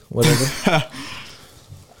 leaping, whatever.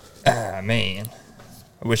 Ah, man.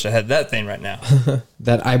 I wish I had that thing right now.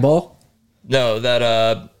 That eyeball, No,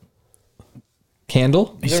 that,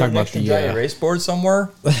 candle. He's is there talking an about extra the giant erase board somewhere?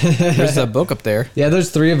 there's a book up there. Yeah, there's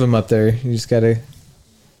 3 of them up there. You just gotta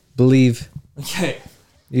believe. Okay.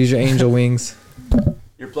 Use your angel wings.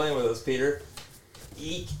 You're playing with us, Peter.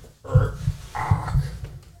 Eek or ah.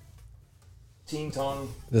 Ting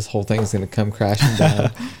tong. This whole thing is gonna come crashing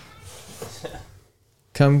down.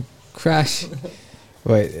 Come crash.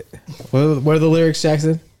 Wait, what are the lyrics,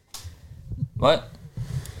 Jackson? What?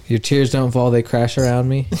 Your tears don't fall, they crash around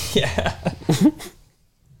me. Yeah.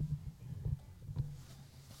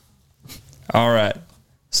 All right.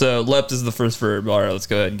 So leapt is the first verb. All right, let's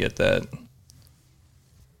go ahead and get that.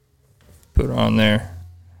 Put it on there.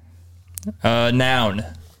 Noun.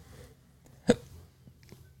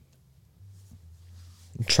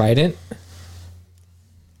 Trident,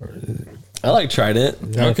 I like Trident.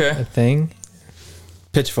 is that Okay. a thing?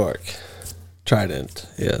 Pitchfork. Trident.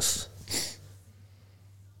 Yes.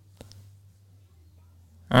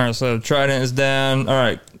 All right, so trident is down. All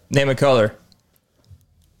right, name a color.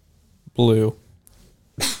 Blue.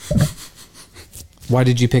 Why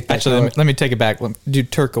did you pick that? Actually, color? let me take it back. Do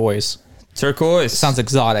turquoise. Turquoise. Sounds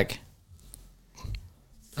exotic.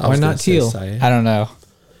 I was not gonna say teal? cyan. I don't know.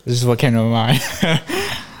 This is what came to my mind.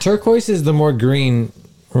 Turquoise is the more green,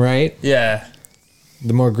 right? Yeah.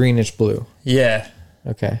 The more greenish blue. Yeah.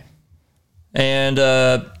 Okay. And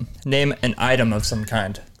name an item of some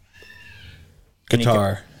kind.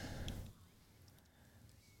 Guitar.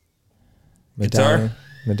 Medallion.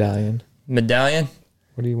 Medallion. Medallion.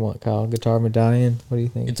 What do you want, Kyle? Guitar medallion? What do you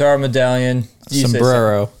think? Guitar medallion. You say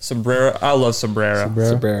Sombrero. Sombrero. I love sombrero. Sombrero?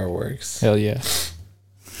 Sombrero works. Hell yeah.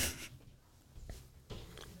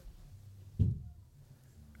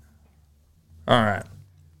 All right.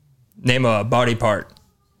 Name a body part.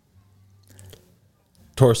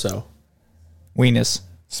 Torso. Weenus.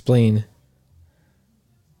 Spleen.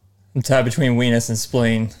 I'm tied between weenus and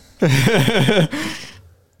spleen.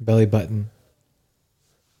 Belly button.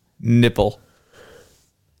 Nipple.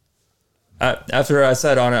 After I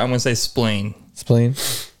said on it, I'm going to say spleen. Spleen.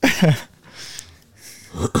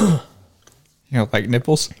 You know, like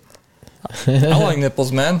nipples? I like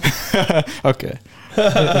nipples, man. Okay. He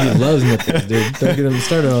loves nipples, dude. Don't get him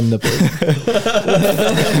started on nipples.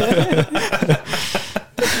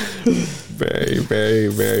 Very, very,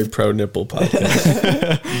 very pro nipple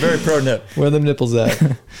podcast. Very pro nip. Where are them nipples at?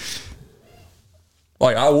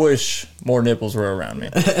 Like, I wish more nipples were around me.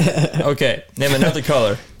 Okay. Name another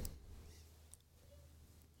color.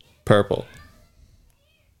 Purple.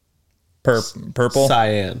 Purple.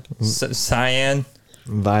 Cyan. Cyan.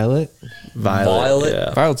 Violet. Violet.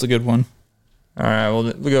 Yeah. Violet's a good one. All right.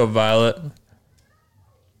 Well, we go violet.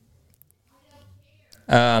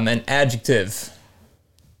 An adjective.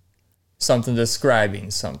 Something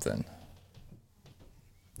describing something.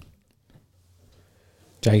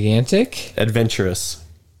 Gigantic. Adventurous.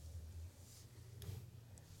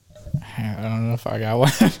 I don't know if I got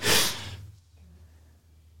one.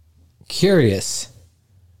 Curious.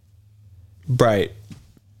 Bright.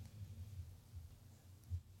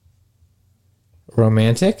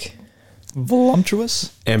 Romantic.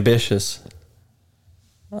 Voluptuous. Ambitious.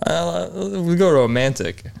 We go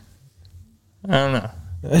romantic. I don't know.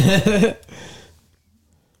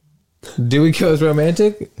 Do we go with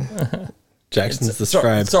romantic? Jackson's the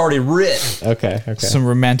scribe. It's already written. Okay. Okay. Some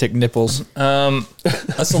romantic nipples. A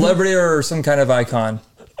celebrity or some kind of icon.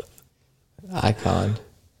 Icon.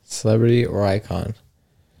 Celebrity or icon.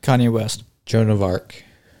 Kanye West. Joan of Arc.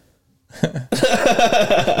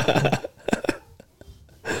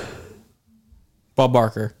 Bob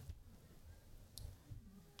Barker.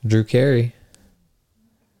 Drew Carey.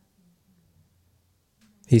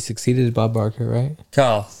 He succeeded Bob Barker, right?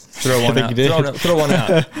 Kyle, throw one out. you did. Throw one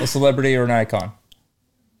out. A celebrity or an icon.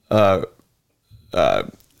 The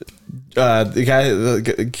guy,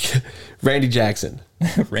 Randy Jackson.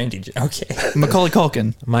 Okay. Macaulay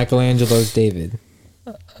Culkin. Michelangelo's David.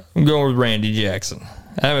 I'm going with Randy Jackson.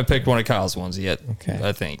 I haven't picked one of Kyle's ones yet. Okay.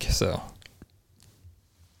 I think so.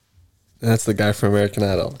 That's the guy from American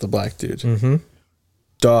Idol, the black dude. Mm-hmm.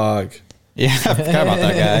 Dog. Yeah, I forgot about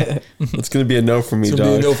that guy. It's gonna be a no for me, It's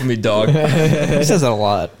gonna be dog. a no for me, dog. He says that a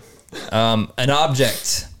lot. An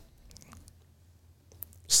object.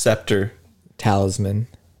 Scepter. Talisman.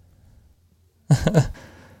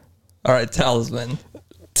 All right, talisman.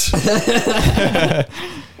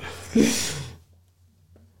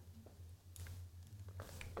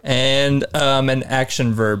 And an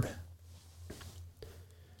action verb.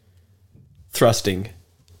 Thrusting.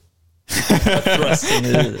 Thrusting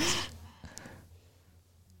it is.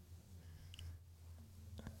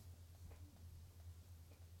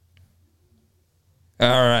 All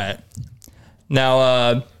right.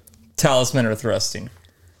 Now, talisman or thrusting?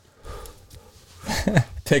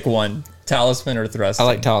 Pick one. Talisman or thrusting? I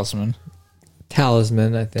like talisman.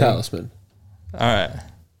 Talisman, I think. Talisman. All right.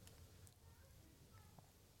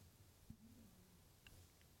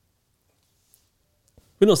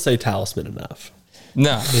 We don't say talisman enough.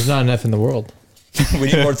 No, There's not enough in the world. we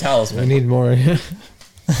need more We talisman. need more.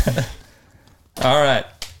 All right.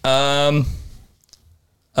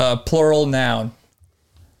 Plural noun.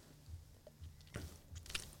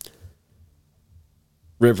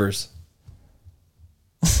 Rivers.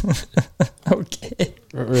 Okay.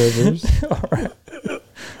 Rivers. All right.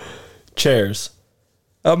 Chairs.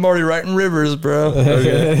 I'm already writing rivers, bro.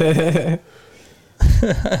 Okay.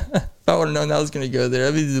 If I would have known I was going to go there,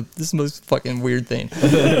 I mean, this is the most fucking weird thing.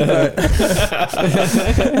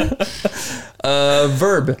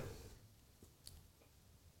 Verb.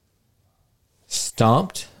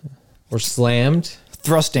 Stomped or slammed.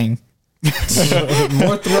 Thrusting.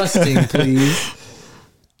 More thrusting, please.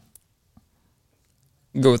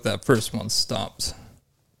 Go with that first one, stomped.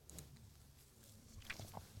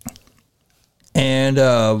 And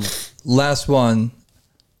last one,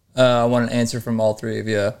 I want an answer from all three of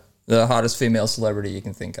you. The hottest female celebrity you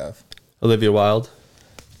can think of. Olivia Wilde.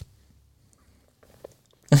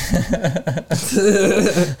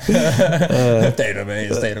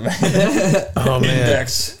 Database. Oh man.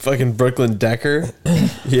 Index. Fucking Brooklyn Decker.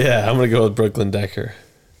 Yeah, I'm gonna go with Brooklyn Decker.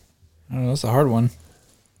 I don't know, that's a hard one.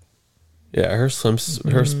 Yeah, her Sports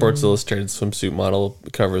Illustrated swimsuit model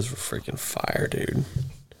covers were freaking fire, dude.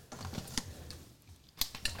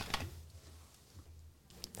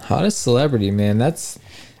 Hottest celebrity, man. That's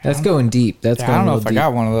going deep. That's Yeah, going I don't know real if I deep.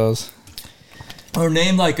 got one of those. Or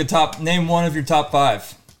name name one of your top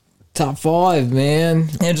five. Top 5, man.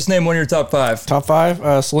 Yeah, just name one of your top five. Top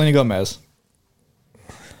 5, Selena Gomez.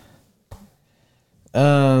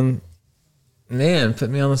 Man, put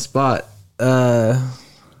me on the spot.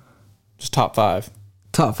 Just top 5.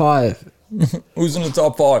 Top 5. Who's in the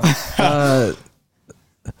top five?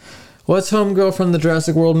 What's homegirl from the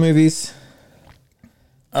Jurassic World movies?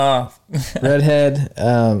 Redhead.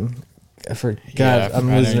 I forgot. Yeah, I'm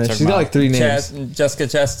I know losing you're it. talking She's got about. like 3 names. Jessica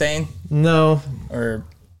Chastain? No, Or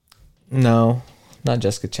not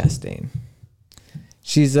Jessica Chastain.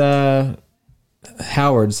 She's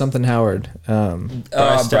Howard, something Howard.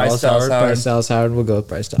 Bryce Dallas Howard. Bryce Dallas Howard. We'll go with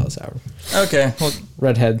Bryce Dallas Howard. Okay. Well,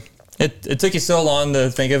 Redhead. it took you so long to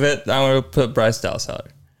think of it. I'm going to put Bryce Dallas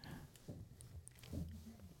Howard.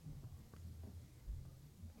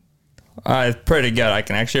 I pray to God I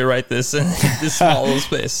can actually write this in this small little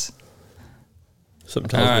space. Something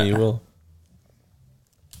tells All right. me you will.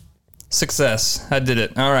 Success. I did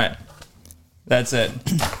it. All right. That's it.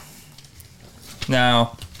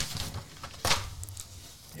 Now,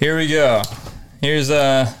 here we go. Here's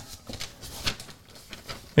the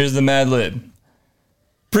Mad Lib.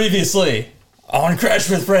 Previously on Crash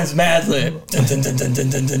with Friends Mad Lib. Dun, dun, dun, dun, dun,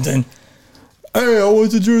 dun, dun, dun. Hey, I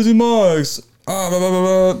went to Jersey Mike's. Blah, blah,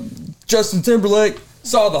 blah, blah. Justin Timberlake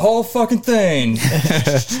saw the whole fucking thing.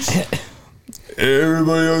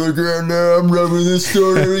 Everybody on the ground now, I'm rubbing this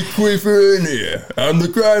strawberry queefer in here. I'm the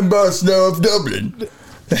crime boss now of Dublin.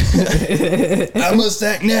 I must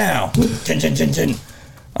act now. Chin, chin, chin, chin.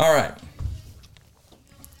 All right.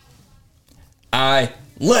 I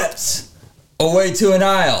leapt away to an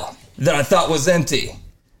aisle that I thought was empty.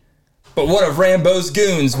 But one of Rambo's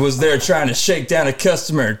goons was there trying to shake down a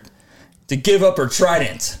customer to give up her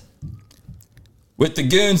trident. With the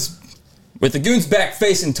goons back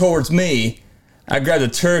facing towards me, I grabbed a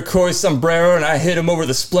turquoise sombrero and I hit him over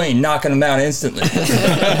the spleen, knocking him out instantly.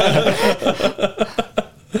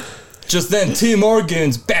 Just then, 2 more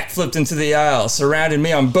goons backflipped into the aisle, surrounding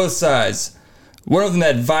me on both sides. One of them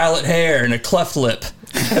had violet hair and a cleft lip.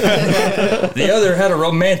 The other had a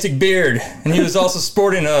romantic beard, and he was also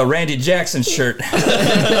sporting a Randy Jackson shirt.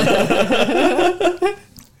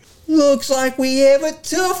 Looks like we have a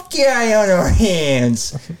tough guy on our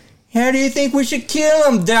hands. How do you think we should kill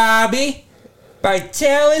him, Darby? By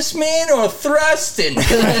talisman or thrusting?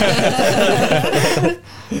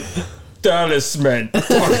 Talisman,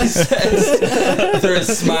 Darby says, through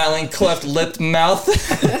his smiling, cleft-lipped mouth.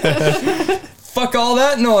 Fuck all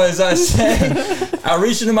that noise, I say. I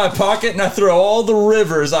reach into my pocket and I throw all the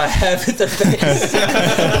rivers I have at their face.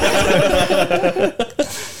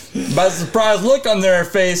 By the surprised look on their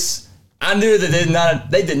face, I knew that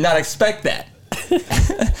they did not expect that.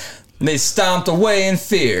 They stomped away in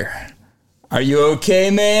fear. Are you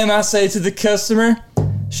okay, ma'am? I say to the customer.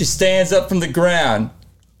 She stands up from the ground.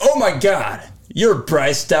 Oh my God, you're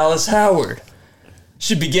Bryce Dallas Howard.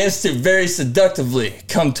 She begins to very seductively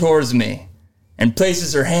come towards me and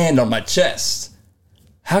places her hand on my chest.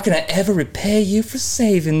 How can I ever repay you for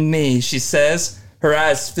saving me, she says, her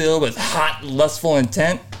eyes filled with hot, lustful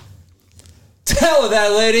intent. Tell her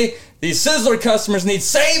that, lady. These Sizzler customers need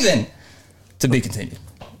saving. To be continued.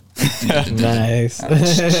 Nice.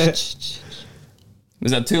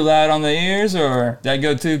 Was that too loud on the ears, or did I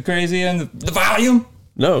go too crazy in the volume?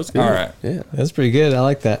 No, it's good. All right. Yeah. That's pretty good. I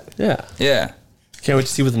like that. Yeah. Yeah. Can't wait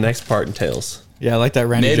to see what the next part entails. Yeah, I like that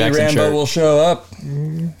Randy Maybe Jackson Rambo shirt. will show up.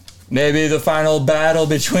 Maybe the final battle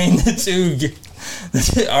between the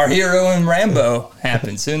two, our hero and Rambo,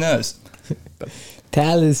 happens. Who knows?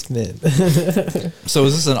 Talisman. So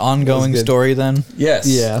is this an ongoing good. story then? Yes.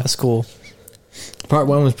 Yeah. That's cool. Part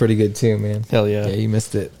 1 was pretty good too, man. Hell yeah. Yeah, you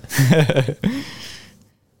missed it.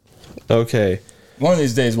 Okay. One of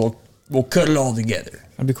these days we'll cut it all together.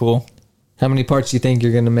 That'd be cool. How many parts do you think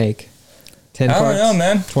you're going to make? 10 I parts? don't know,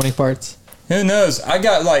 man. 20 parts? Who knows? I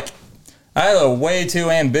had a way too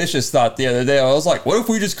ambitious thought the other day. I was like, what if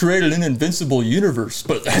we just created an invincible universe?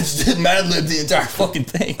 But I just did Mad Lib the entire fucking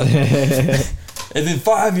thing. And then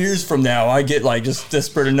 5 years from now, I get just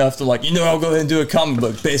desperate enough to I'll go ahead and do a comic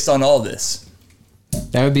book based on all this.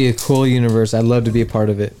 That would be a cool universe. I'd love to be a part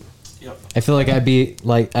of it. Yep. I feel like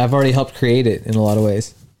I've already helped create it in a lot of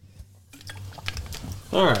ways.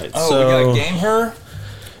 All right. Oh, so we got a game her?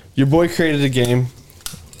 your boy created a game.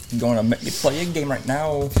 You going to make me play a game right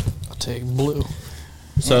now? I'll take blue.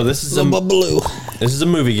 So this is a blue. this is a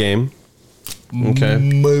movie game. Okay.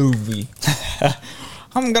 Movie.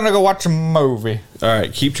 I'm gonna go watch a movie. All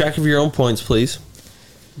right. Keep track of your own points, please.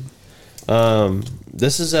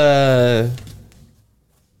 This is an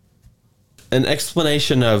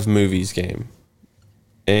explanation of movies game,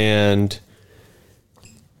 and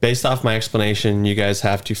based off my explanation, you guys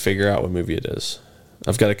have to figure out what movie it is.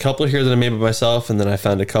 I've got a couple here that I made by myself, and then I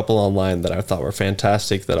found a couple online that I thought were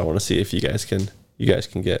fantastic that I want to see if you guys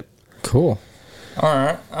can get. Cool. All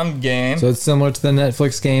right, I'm game. So it's similar to the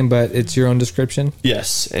Netflix game, but it's your own description?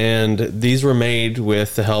 Yes, and these were made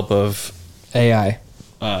with the help of AI.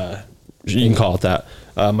 you can call it that.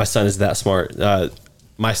 My son is that smart.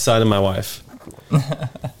 My son and my wife.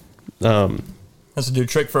 That's a new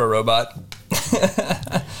trick for a robot.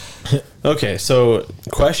 Okay, so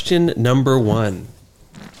question number 1.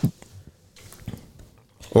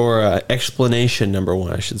 Or explanation number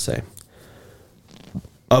 1, I should say.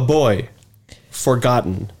 A boy,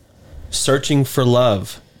 forgotten, searching for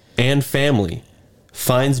love and family,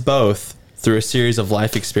 finds both through a series of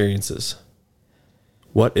life experiences.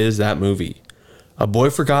 What is that movie? A boy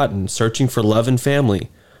forgotten, searching for love and family,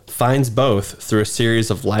 finds both through a series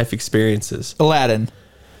of life experiences. Aladdin.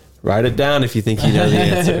 Write it down if you think you know the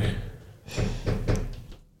answer.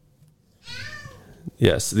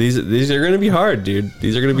 Yes, these are going to be hard, dude.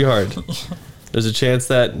 These are going to be hard. There's a chance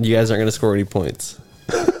that you guys aren't going to score any points.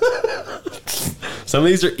 Some of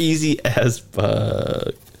these are easy as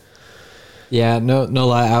fuck. Yeah, no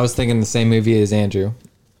lie. I was thinking the same movie as Andrew.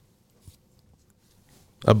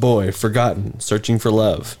 A boy, forgotten, searching for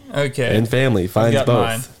love Okay. and family, finds got both.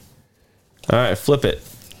 mine. All right, flip it.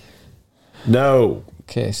 No,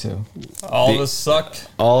 Okay, so All of us suck.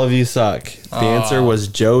 all of you suck. The answer was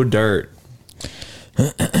Joe Dirt.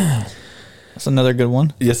 That's another good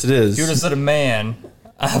one. Yes, it is. If you would have said a man,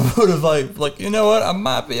 I would have like you know what? I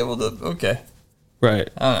might be able to. Okay, Right,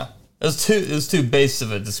 I don't know. It was too base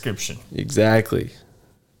of a description. exactly.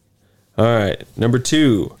 All right, number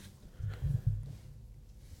 2.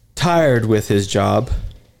 Tired with his job,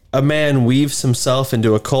 a man weaves himself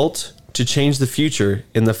into a cult to change the future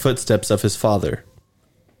in the footsteps of his father.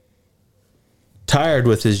 Tired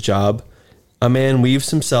with his job, a man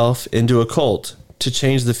weaves himself into a cult to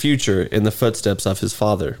change the future in the footsteps of his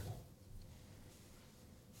father.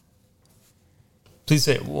 Please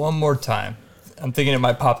say it one more time. I'm thinking it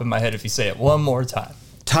might pop in my head if you say it one more time.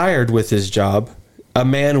 Tired with his job, a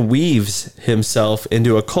man weaves himself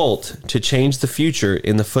into a cult to change the future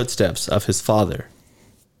in the footsteps of his father.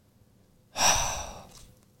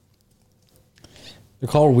 They're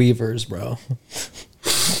called weavers, bro.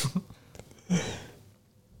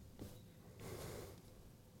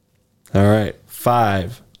 All right.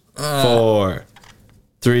 5, 4,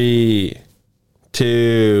 3,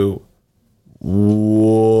 2,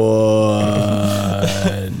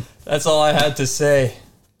 1. That's all I had to say.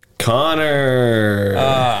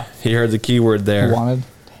 Connor. He heard the keyword there. Wanted.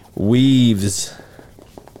 Weaves.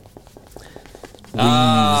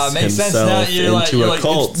 Makes sense now. You're like,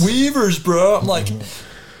 cult. it's weavers, bro. I'm like,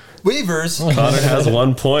 weavers. Connor has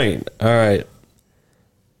 1 point. All right.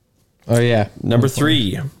 Oh, yeah. Number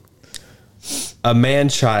 3. A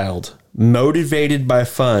man-child, motivated by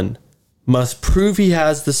fun, must prove he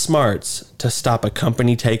has the smarts to stop a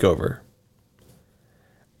company takeover.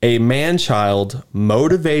 A man-child,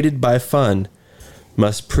 motivated by fun,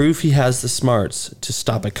 must prove he has the smarts to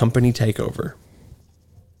stop a company takeover.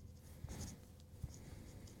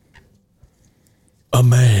 A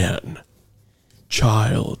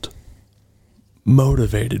man-child,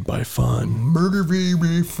 motivated by fun, Murder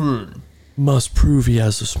baby fun. must prove he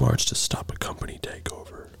has the smarts to stop a company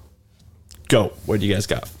takeover. Go. What do you guys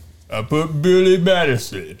got? I put Billy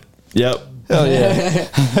Madison. Yep. Hell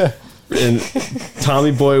yeah. And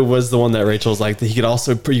Tommy Boy was the one that Rachel was like. He could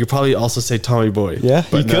also. You could probably also say Tommy Boy. Yeah,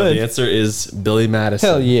 but you no, could. the answer is Billy Madison.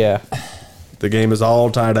 Hell yeah. The game is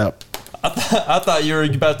all tied up. I thought you were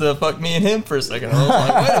about to fuck me and him for a second. I was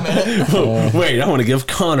like, wait a minute. Wait, I want to give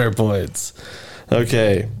Connor points.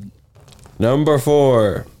 Okay. Number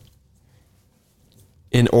 4.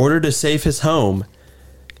 In order to save his home,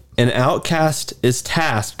 an outcast is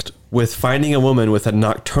tasked with finding a woman with a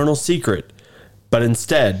nocturnal secret, but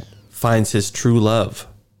instead finds his true love.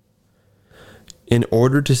 In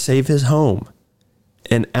order to save his home,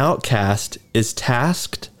 an outcast is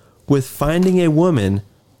tasked with finding a woman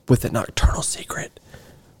with a nocturnal secret,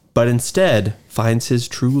 but instead finds his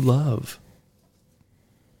true love.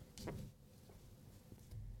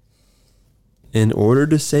 In order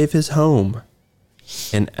to save his home,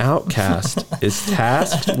 an outcast is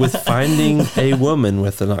tasked with finding a woman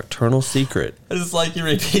with a nocturnal secret, It's like you're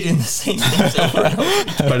repeating the same things over and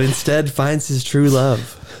over. but instead finds his true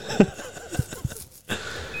love.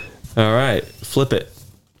 All right, flip it.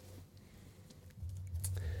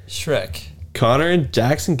 Shrek. Connor and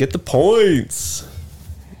Jackson get the points.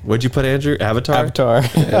 What'd you put, Andrew? Avatar? Avatar.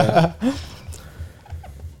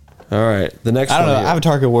 All right, the next I don't one know. here.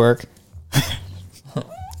 Avatar could work.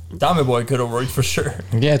 Tommy Boy could have worked for sure.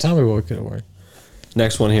 Yeah, Tommy Boy could have worked.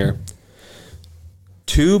 Next one here.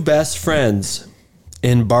 2 best friends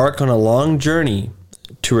embark on a long journey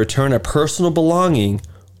to return a personal belonging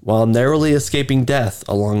while narrowly escaping death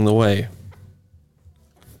along the way.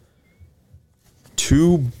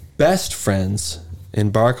 2 best friends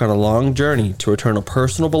embark on a long journey to return a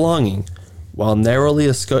personal belonging while narrowly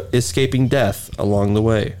escaping death along the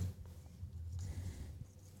way.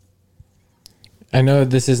 I know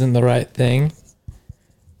this isn't the right thing,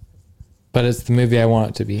 but it's the movie I want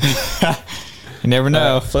it to be. You never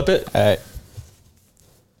know. Flip it. All right.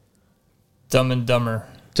 Dumb and Dumber.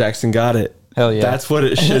 Jackson got it. Hell yeah. That's what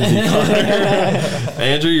it should be, Connor.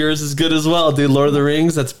 Andrew, yours is good as well, dude. Lord of the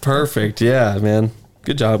Rings, that's perfect. Yeah, man.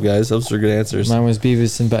 Good job, guys. Those were good answers. Mine was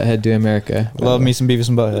Beavis and Butthead Do America. Love me some Beavis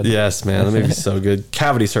and Butthead. Yes, man. That movie's so good.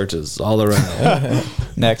 Cavity searches all around.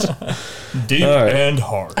 Next. Deep All right. and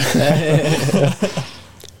hard.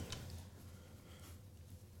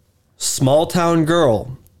 Small town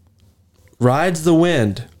girl rides the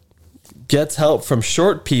wind, gets help from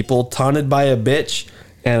short people taunted by a bitch,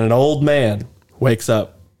 and an old man wakes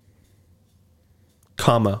up.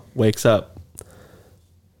 Comma, wakes up.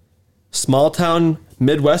 Small town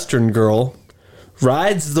Midwestern girl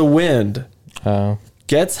rides the wind, Oh.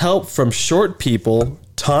 gets help from short people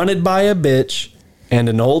taunted by a bitch, and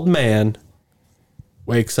an old man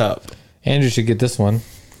wakes up. Andrew should get this one.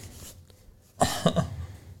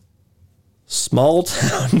 Small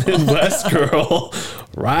town Midwest girl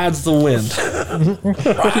rides the wind,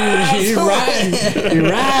 You're right.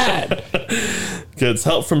 You're right. gets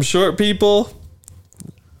help from short people,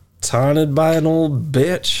 taunted by an old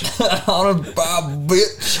bitch, On a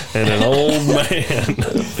bitch. and an old man.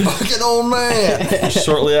 Fucking old man.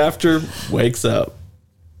 Shortly after, wakes up.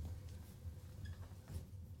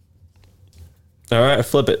 All right,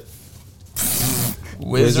 flip it.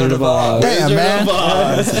 Wizard of Oz. Damn,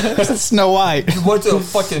 man. Snow White. Went to a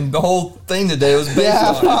fucking the whole thing today was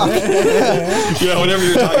based on. Yeah, whenever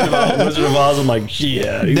you're talking about Wizard of Oz, I'm like,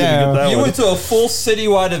 yeah, you Damn. get that You one. went to a full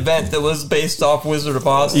citywide event that was based off Wizard of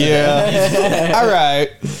Oz. Yeah. All right.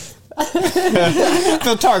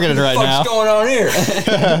 Feel targeted right now. What's going on here?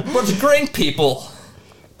 Bunch of green people.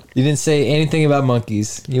 You didn't say anything about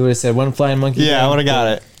monkeys. You would have said one flying monkey. Yeah, I would have got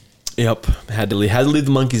it. Yep, had to leave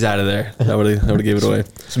the monkeys out of there. That would have gave it away.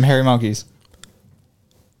 Some hairy monkeys.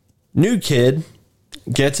 New kid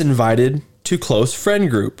gets invited to close friend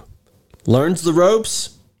group, learns the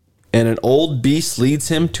ropes, and an old beast leads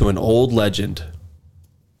him to an old legend.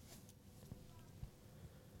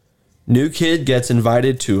 New kid gets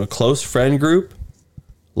invited to a close friend group,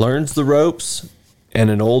 learns the ropes, and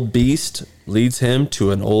an old beast leads him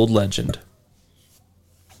to an old legend.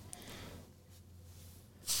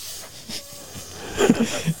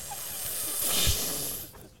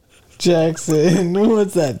 Jackson,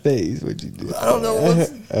 what's that face? What'd you do? I don't know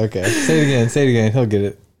what's Okay, say it again. Say it again. He'll get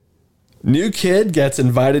it. New kid gets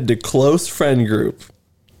invited to close friend group,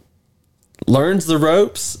 learns the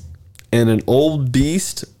ropes, and an old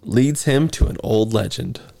beast leads him to an old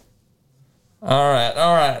legend. All right.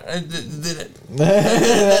 I did it.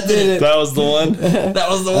 That did it. That was the one. That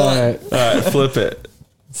was the one. All right, All right, flip it.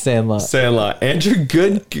 Sandlot. Sandlot. Andrew,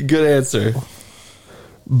 good answer,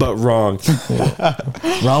 but wrong.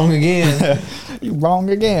 Wrong again. You wrong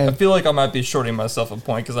I again. feel like I might be shorting myself a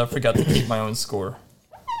point because I forgot to keep my own score.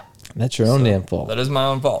 That's your own damn fault. That is my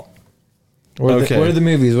own fault. What Okay. are the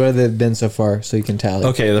movies? What have they been so far? So you can tally.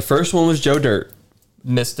 Okay, the first one was Joe Dirt.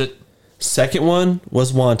 Missed it. Second one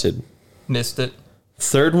was Wanted. Missed it.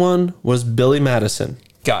 Third one was Billy Madison.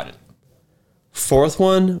 Got it. Fourth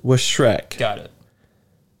one was Shrek. Got it.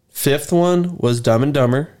 Fifth one was Dumb and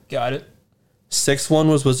Dumber. Got it. Sixth one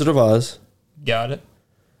was Wizard of Oz. Got it.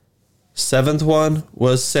 Seventh one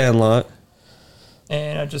was Sandlot.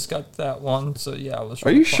 And I just got that one. So yeah, I was.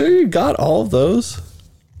 Are you sure you got all of those?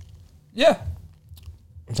 Yeah.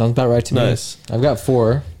 Sounds about right to me. Nice. I've got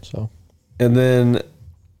 4. So And then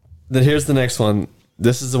here's the next one.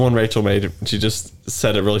 This is the one Rachel made. She just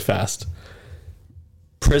said it really fast.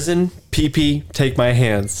 Prison, pee-pee, take my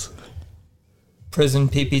hands. Prison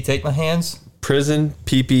PP, take my hands. Prison,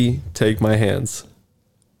 pee-pee, take my hands.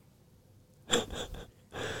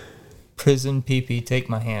 Prison PP, take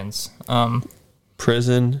my hands.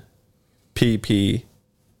 Prison, pee-pee,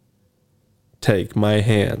 take my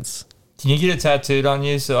hands. Can you get it tattooed on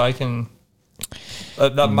you so I can?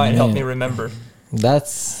 That might help me remember.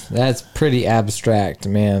 that's pretty abstract,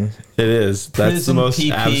 man. It is. That's the Prison, most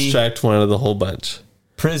pee-pee. abstract one of the whole bunch.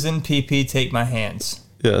 Prison PP, take my hands.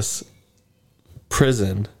 Yes.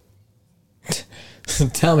 Prison,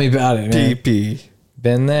 Tell me about it, man. pee-pee,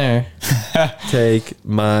 Been there. take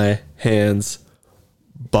my hands,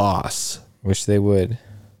 boss. Wish they would.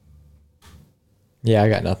 Yeah, I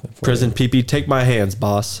got nothing for Prison, pee-pee, take my hands,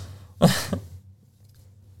 boss. All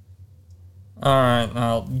right,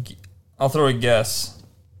 I'll throw a guess.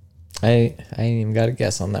 you. I ain't even got a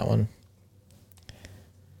guess on that one.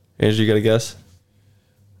 Andrew, you got a guess?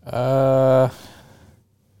 I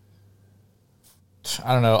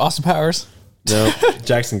don't know. Austin Powers. No.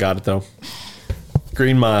 Jackson got it, though.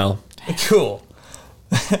 Green Mile. Cool.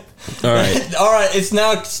 All right. All right, it's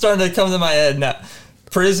now starting to come to my head now.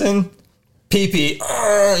 Prison, PP.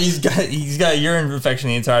 He's got a urine infection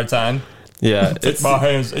the entire time. Yeah. Take my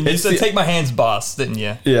hands. And you it's said the- take my hands, boss, didn't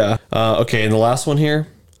you? Yeah. Okay, and the last one here.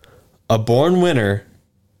 A born winner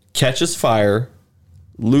catches fire,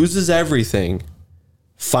 loses everything,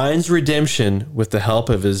 finds redemption with the help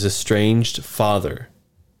of his estranged father.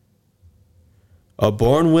 A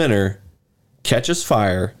born winner catches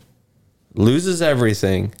fire, loses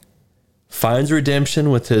everything, finds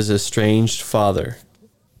redemption with his estranged father.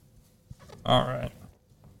 All right.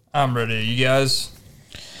 I'm ready. You guys?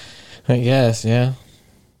 I guess, yeah.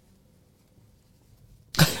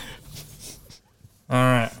 All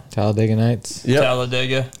right. Talladega Nights. Yep.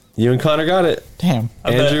 Talladega. You and Connor got it. Damn.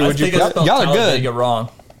 Andrew, would you think I put- spelled y'all are good. Talladega wrong.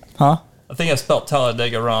 Huh? I think I spelled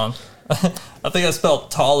Talladega wrong. I think I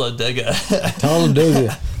spelled Talladega.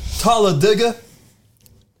 Talladega. Talladega?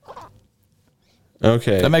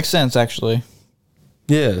 Okay. That makes sense, actually.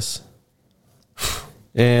 Yes.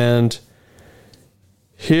 And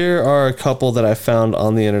here are a couple that I found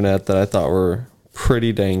on the internet that I thought were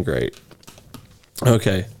pretty dang great.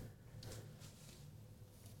 Okay.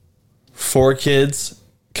 4 kids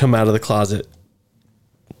come out of the closet.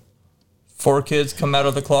 4 kids come out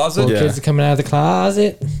of the closet? Yeah. Kids are coming out of the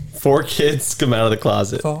closet. 4 kids come out of the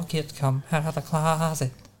closet. 4 kids come out of the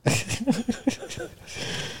closet.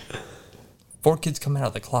 4 kids coming out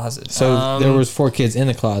of the closet. So there was 4 kids in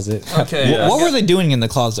the closet. Okay. What were they doing in the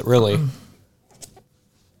closet, really?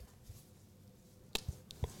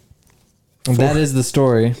 That is the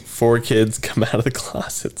story. 4 kids come out of the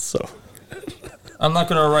closet. So I'm not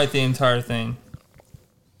going to write the entire thing.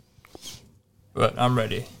 But I'm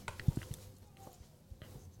ready.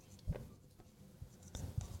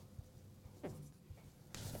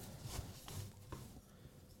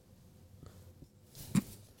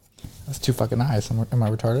 That's too fucking nice. Am I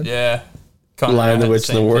retarded? Yeah. Lion, the Witch,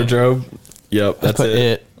 and the Wardrobe. Yep, that's Put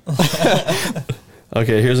it.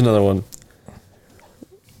 Okay, here's another one.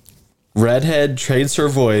 Redhead trades her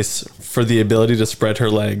voice for the ability to spread her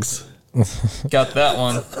legs. Got that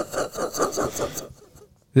one.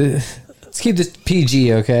 Let's keep this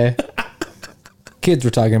PG, okay? Kids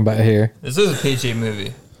we're talking about here. This is a PG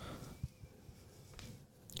movie.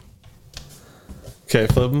 Okay,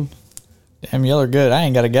 flip 'em. Damn, y'all are good. I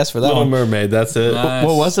ain't got a guess for that Little one. Mermaid, that's it. Nice.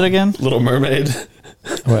 What was it again? Little Mermaid.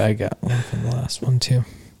 Well, I got one from the last one, too.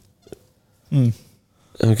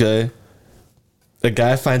 Okay. A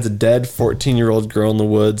guy finds a dead 14-year-old girl in the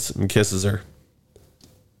woods and kisses her.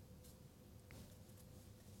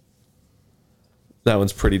 That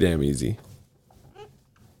one's pretty damn easy.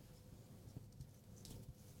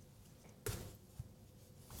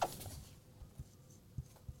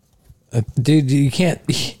 Dude, you can't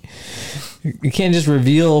just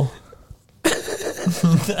reveal.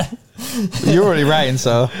 You're already writing,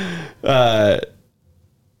 so.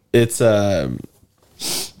 It's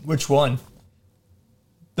Which one?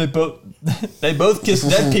 They both kiss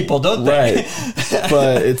dead people, don't they? right,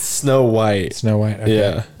 but it's Snow White. Snow White. Okay.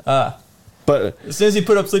 Yeah. But As soon as he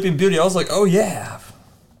put up Sleeping Beauty, I was like, oh yeah.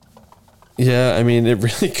 yeah, I mean, it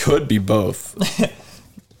really could be both.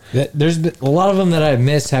 There's been a lot of them that I've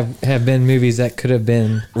missed have been movies that could have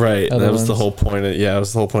been Right. other That was the ones. whole point. That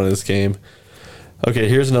was the whole point of this game. Okay,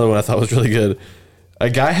 here's another one I thought was really good. A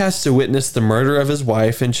guy has to witness the murder of his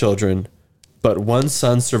wife and children, but one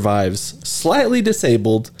son survives, slightly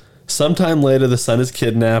disabled. Sometime later, the son is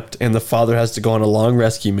kidnapped, and the father has to go on a long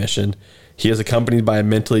rescue mission. He is accompanied by a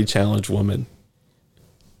mentally challenged woman.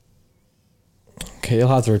 Okay, you'll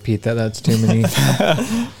have to repeat that. That's too many. You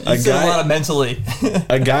said a lot of mentally.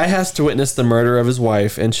 A guy has to witness the murder of his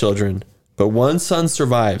wife and children, but one son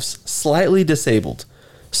survives, slightly disabled.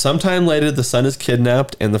 Sometime later, the son is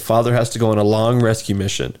kidnapped, and the father has to go on a long rescue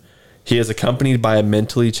mission. He is accompanied by a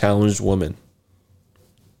mentally challenged woman.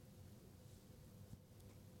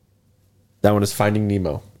 That one is Finding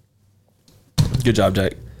Nemo. Good job,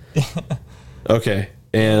 Jack. Okay,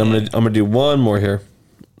 and I'm gonna do one more here.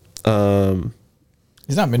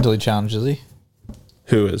 He's not mentally challenged, is he?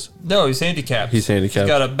 Who is? No, he's handicapped. He's handicapped. He's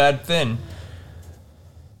got a bad fin.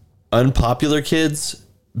 Unpopular kids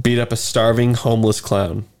beat up a starving homeless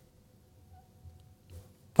clown.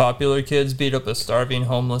 Popular kids beat up a starving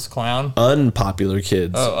homeless clown. Unpopular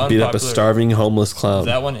kids Oh, beat up a unpopular. starving homeless clown. Is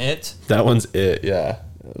that one it? That one's it, yeah.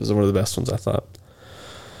 It was one of the best ones, I thought.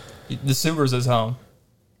 The sewer's his home.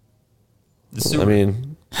 The sewer. I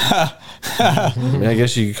mean, I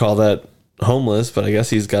guess you could call that homeless, but I guess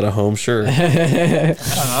he's got a home, sure. I'm He's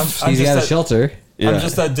just got a that- shelter. Yeah. I'm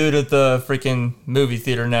just that dude at the freaking movie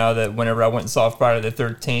theater now that whenever I went and saw Friday the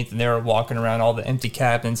 13th and they were walking around all the empty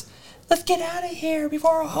cabins, let's get out of here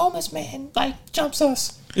before a homeless man jumps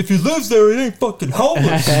us. If he lives there, he ain't fucking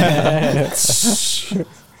homeless.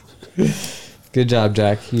 Good job,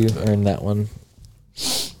 Jack. You earned that one.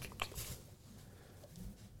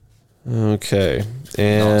 Okay.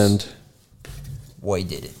 And Boy,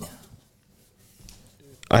 did it.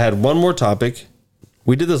 I had one more topic.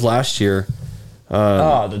 We did this last year.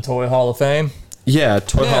 The Toy Hall of Fame. Yeah,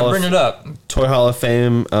 Toy Yeah, bring it up. Hall of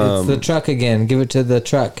Fame. It's the truck again. Give it to the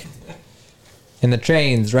truck. And the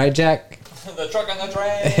trains, right, Jack? The truck on the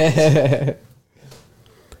train.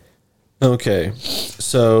 Okay.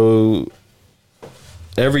 So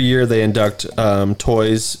every year they induct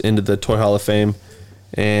toys into the Toy Hall of Fame.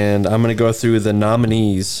 And I'm going to go through the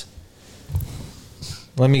nominees.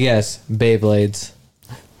 Let me guess. Beyblades.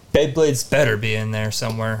 Beyblade's better be in there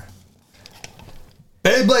somewhere.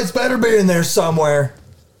 Beyblade's better be in there somewhere.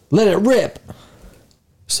 Let it rip.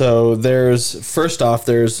 So there's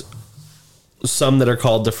some that are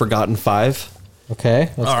called the Forgotten Five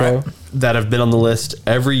Okay, let's All go. right. that have been on the list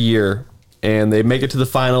every year, and they make it to the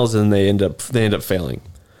finals and they end up failing.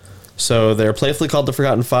 So they're playfully called the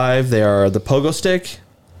Forgotten Five. They are the Pogo Stick,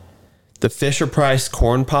 the Fisher Price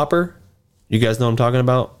Corn Popper. You guys know what I'm talking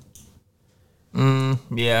about?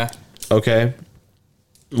 Yeah. Okay.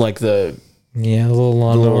 Like the Yeah, a little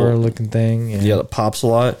lawnmower looking thing. yeah, that pops a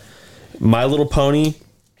lot. My Little Pony,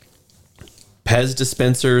 Pez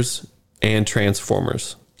dispensers, and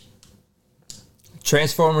Transformers.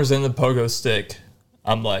 Transformers and the pogo stick.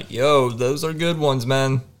 I'm like, yo, those are good ones,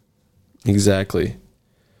 man. Exactly.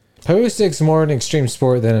 Pogo stick's more an extreme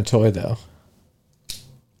sport than a toy, though.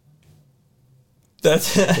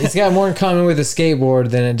 That's It's got more in common with a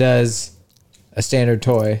skateboard than it does a standard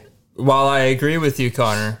toy. while I agree with you,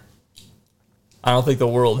 Connor, I don't think the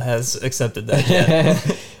world has accepted that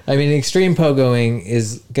yet. I mean, extreme pogoing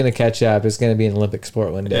is going to catch up. It's going to be an Olympic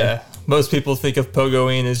sport one day. Yeah. Most people think of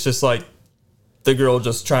pogoing as just like the girl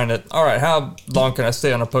just trying to, all right, how long can I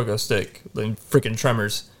stay on a pogo stick? Like freaking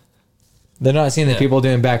tremors. They're not seeing the people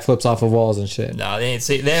doing backflips off of walls and shit. No, they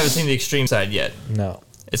haven't seen the extreme side yet. No.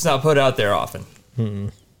 It's not put out there often.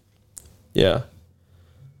 Yeah.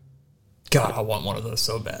 God, I want one of those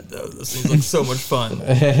so bad though. Those things look so much fun.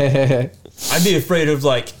 I'd be afraid of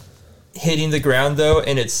like hitting the ground though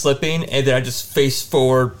and it's slipping and then I just face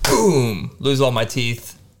forward, boom, lose all my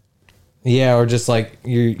teeth. Yeah, or just like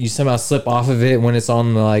you somehow slip off of it when it's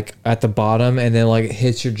on the, like at the bottom and then like it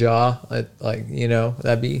hits your jaw. Like you know,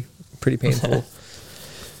 that'd be pretty painful.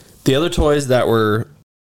 The other toys that were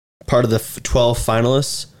part of the 12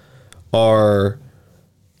 finalists are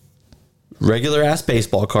regular ass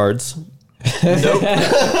baseball cards. Nope.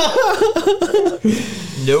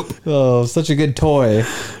 Nope. Oh, such a good toy.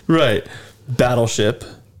 Right. Battleship.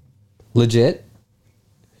 Legit.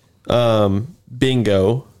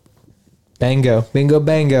 Bingo. Bango. Bingo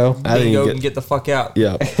bango. I didn't Bingo get- and get the fuck out.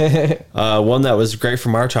 Yeah. One that was great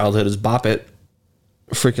from our childhood is Bop It.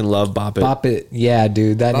 Freaking love Bop It. Bop it. Yeah,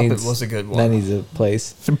 dude. That Bop It needs was a good one. That needs a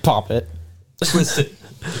place. Pop it. Twist it.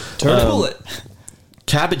 Turn pull it.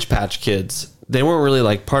 Cabbage Patch Kids. They weren't really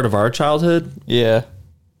like part of our childhood, Yeah.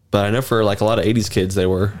 but I know for like a lot of 80s kids they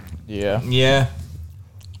were. Yeah. Yeah.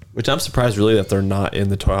 Which I'm surprised really that they're not in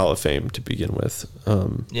the Toy Hall of Fame to begin with.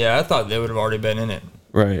 Yeah, I thought they would have already been in it.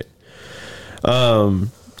 Right.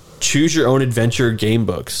 Choose Your Own Adventure game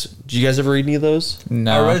books. Did you guys ever read any of those?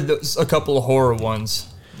 No. I read a couple of horror ones.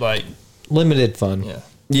 Like, Limited fun. yeah.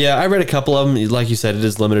 Yeah, I read a couple of them. Like you said, it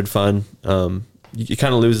is limited fun. It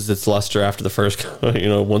kind of loses its luster after the first,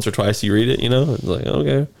 once or twice you read it, It's like,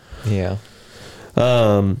 okay. Yeah.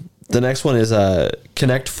 The next one is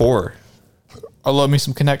Connect 4. I love me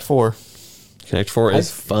some Connect 4. Connect 4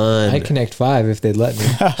 is fun. I'd Connect 5 if they'd let me.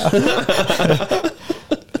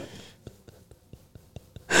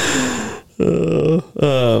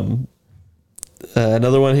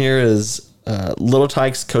 Another one here is Little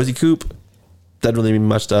Tyke's Cozy Coop. Doesn't really mean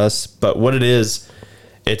much to us, but what it is,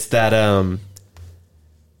 it's that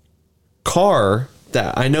car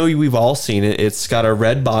that I know we've all seen it. It's got a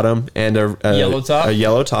red bottom and a Yellow top? A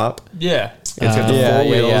yellow top. Yeah. It's got the Yeah, four yeah,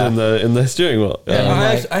 wheels yeah. in the steering wheel.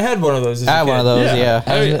 I had one of those. As I a had one kid. of those, Yeah.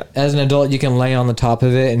 yeah. As an adult, you can lay on the top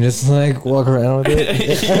of it and just like walk around with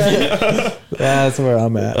it. That's where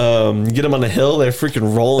I'm at. Get them on a hill, they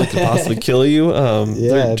freaking roll and could possibly kill you.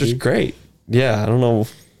 They're just dude. great. Yeah, I don't know.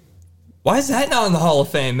 Why is that not in the Hall of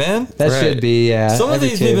Fame, man? That right. should be, yeah. Some of every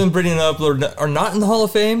these kid. we've been bringing up are not in the Hall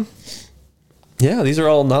of Fame. Yeah, these are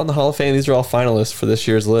all not in the Hall of Fame. These are all finalists for this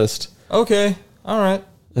year's list. Okay. All right.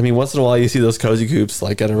 I mean, once in a while you see those cozy coops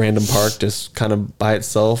like at a random park just kind of by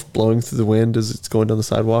itself blowing through the wind as it's going down the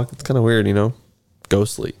sidewalk. It's kind of weird,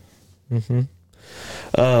 ghostly. Mm-hmm.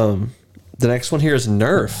 The next one here is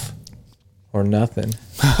Nerf. Or nothing.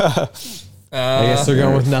 I guess they're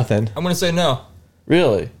going with nothing. I'm going to say no.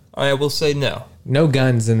 Really? I will say no. No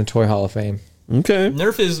guns in the Toy Hall of Fame. Okay.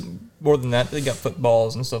 Nerf is more than that. They got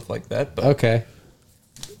footballs and stuff like that. But Okay.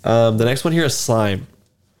 The next one here is Slime.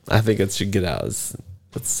 I think it should get out.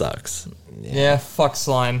 It sucks. yeah, fuck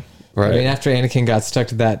slime. Right. I mean, after Anakin got stuck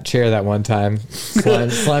to that chair that one time,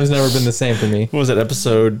 slime's never been the same for me. What was it,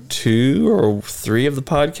 episode 2 or 3 of the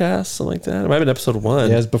podcast? Something like that. It might have been episode 1.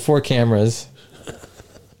 Yeah, it was before cameras.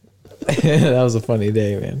 That was a funny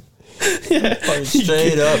day, man. Fucking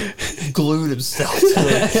straight up glued himself to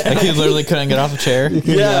it. Like he literally couldn't get off the chair.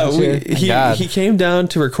 Yeah, God. he came down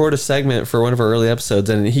to record a segment for one of our early episodes,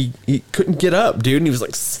 and he couldn't get up, dude, and he was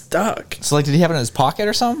like stuck. So like, did he have it in his pocket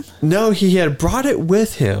or something? No, he had brought it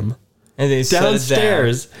with him And they set it down.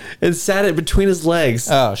 downstairs and sat it between his legs.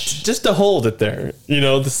 Oh, just to hold it there,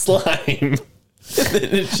 the slime.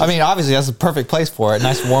 I mean, obviously that's the perfect place for it.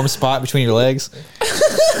 Nice warm spot between your legs.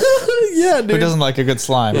 Yeah, Who dude. doesn't like a good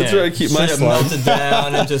slime? That's where I keep my Shit slime. melted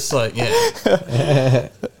down and just like, yeah. The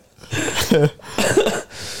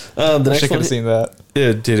I next could one, have seen that.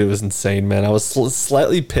 dude, it was insane, man. I was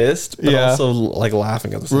slightly pissed, but Yeah. also like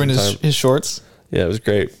laughing at the same Ruined time. his shorts. Yeah, it was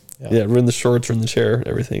great. Yeah, ruined the shorts, ruined the chair,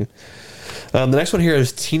 everything. The next one here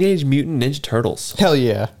is Teenage Mutant Ninja Turtles. Hell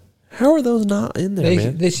yeah. How are those not in there,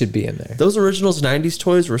 man? They should be in there. Those originals 90s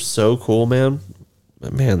toys were so cool, man.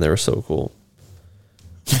 Man, they were so cool.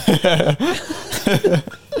 That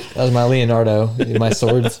was my Leonardo, my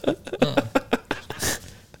swords.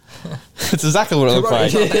 It's exactly what it looked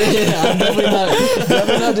like. Yeah, I'm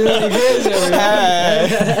definitely not doing any crazy over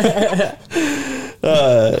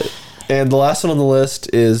here. And the last one on the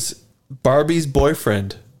list is Barbie's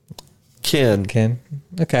boyfriend, Ken. Ken.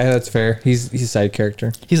 Okay, that's fair. He's a side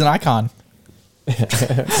character. He's an icon.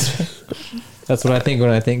 That's what I think when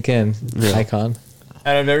I think Ken. Yeah. Icon.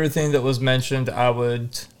 Out of everything that was mentioned, I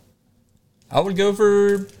would go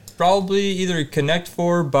for probably either Connect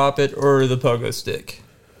 4, Bop It, or the Pogo Stick.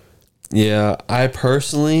 Yeah, I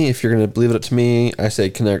personally, if you're going to leave it up to me, I say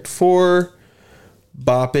Connect 4,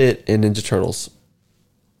 Bop It, and Ninja Turtles.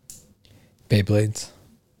 Beyblades.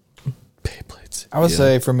 I would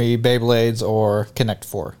say for me, Beyblades or Connect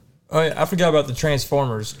 4. Oh yeah, I forgot about the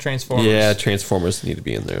Transformers. Yeah, Transformers need to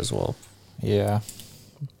be in there as well. Yeah.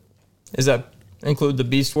 Does that include the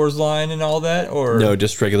Beast Wars line and all that, or No,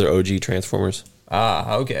 just regular OG Transformers,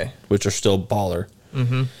 okay. which are still baller.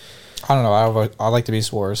 I don't know. I like the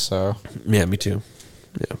Beast Wars, so. Yeah, me too.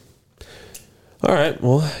 Yeah. All right,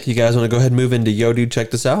 well, you guys want to go ahead and move into Yo Dude,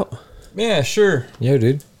 check this out? Yeah, sure. Yo,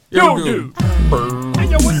 dude. Yo, dude. Hey,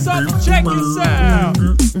 yo, what's up? Check this out.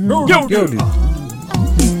 Yo, dude.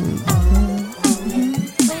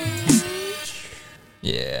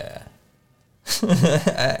 Yeah.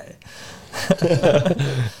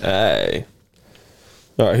 Hey.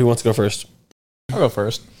 All right, who wants to go first? I'll go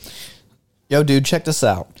first. Yo, dude, check this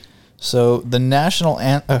out. So the national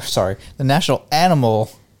animal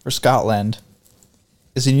for Scotland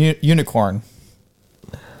is a unicorn.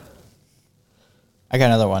 I got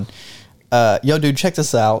another one. Yo, dude, check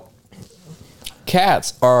this out.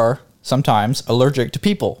 Cats are sometimes allergic to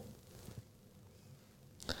people.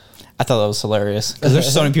 I thought that was hilarious because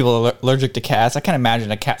there's so many people allergic to cats. I can't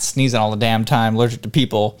imagine a cat sneezing all the damn time, allergic to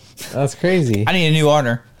people. That's crazy. I need a new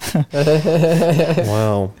owner.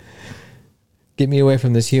 Wow. Get me away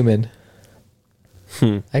from this human.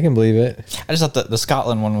 I can believe it. I just thought the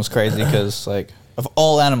Scotland one was crazy because, like, of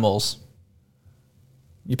all animals,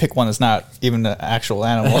 you pick one that's not even an actual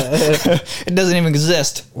animal. It doesn't even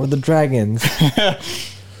exist. Or the dragons.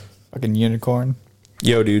 Fucking unicorn.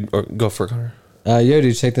 Yo Dude, or go for it, Connor. Yo,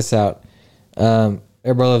 dude, check this out.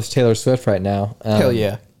 Everybody loves Taylor Swift right now. Hell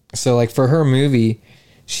yeah. So, like, for her movie,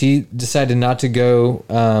 she decided not to go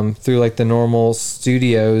through, like, the normal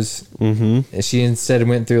studios. Mm-hmm. She instead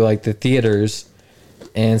went through, like, the theaters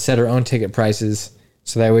and set her own ticket prices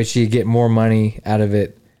so that way she'd get more money out of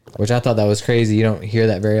it, which I thought that was crazy. You don't hear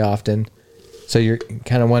that very often. So you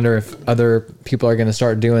kind of wonder if other people are going to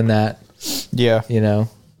start doing that, Yeah. you know,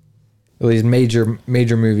 at least major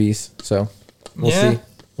movies. So we'll Yeah. see.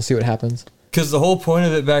 We'll see what happens. Because the whole point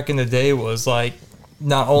of it back in the day was like,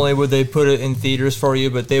 not only would they put it in theaters for you,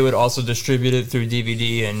 but they would also distribute it through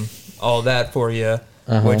DVD and all that for you,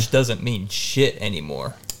 which doesn't mean shit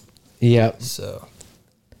anymore. Yep. So,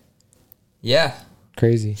 yeah,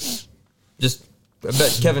 Crazy. just I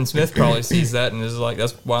bet Kevin Smith probably sees that and is like,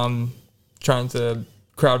 that's why I'm trying to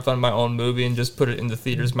crowdfund my own movie and just put it in the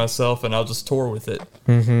theaters myself, and I'll just tour with it.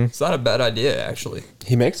 Mm-hmm. It's not a bad idea, actually.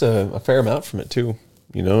 He makes a fair amount from it, too.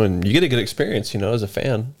 You know, and you get a good experience, you know, as a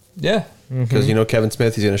fan. Yeah. Because, you know, Kevin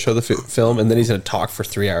Smith, he's going to show the film, and then he's going to talk for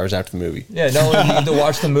 3 hours after the movie. Yeah, not only do you get to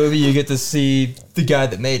watch the movie, you get to see the guy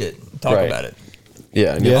that made it talk Right. about it.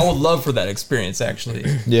 Yeah. I would love for that experience, actually.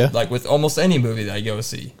 Yeah. Like with almost any movie that I go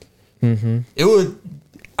see. Mm-hmm.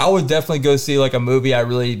 I would definitely go see like a movie I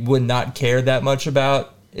really would not care that much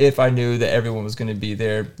about if I knew that everyone was going to be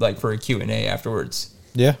there, like for a Q&A afterwards.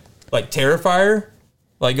 Yeah. Like Terrifier.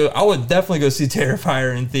 Like I would definitely go see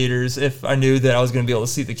Terrifier in theaters if I knew that I was going to be able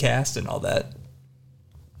to see the cast and all that.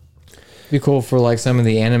 Be cool for like some of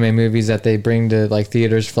the anime movies that they bring to like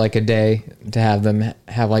theaters for like a day to have them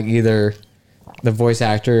have like either the voice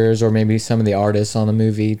actors or maybe some of the artists on the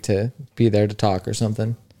movie to be there to talk or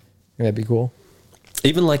something. That'd be cool.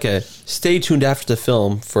 Even like a stay tuned after the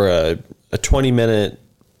film for a 20-minute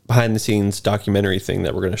behind the scenes documentary thing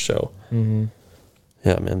that we're going to show. Mm-hmm.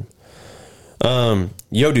 Yeah, man.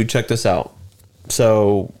 Yo, dude, check this out.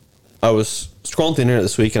 So I was scrolling the internet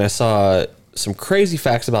this week and I saw some crazy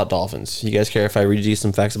facts about dolphins. You guys care if I read you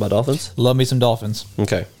some facts about dolphins? Love me some dolphins.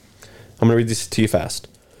 Okay. I'm going to read these to you fast.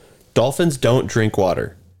 Dolphins don't drink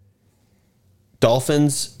water.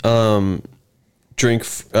 Dolphins don't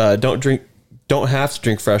have to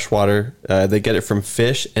drink fresh water. They get it from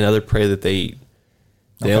fish and other prey that they eat.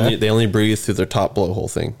 They only breathe through their top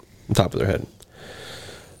blowhole thing on top of their head.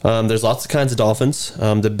 There's lots of kinds of dolphins.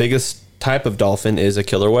 The biggest type of dolphin is a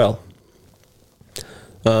killer whale.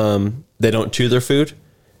 They don't chew their food.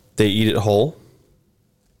 They eat it whole.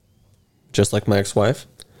 Just like my ex-wife.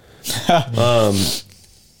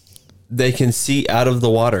 They can see out of the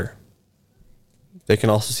water. They can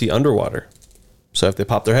also see underwater. So if they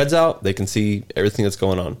pop their heads out, they can see everything that's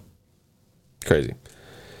going on. Crazy.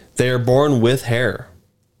 They are born with hair.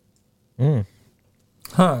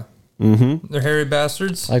 Huh. Mm-hmm. They're hairy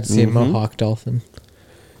bastards. I like to see a mohawk dolphin.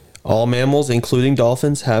 All mammals, including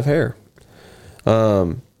dolphins, have hair.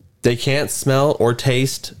 They can't smell or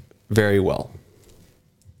taste very well.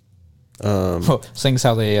 Seeing as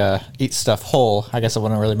how they eat stuff whole, I guess it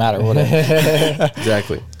wouldn't really matter, would it?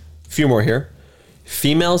 Exactly. A few more here.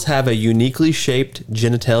 Females have a uniquely shaped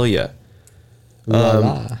genitalia.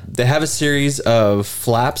 They have a series of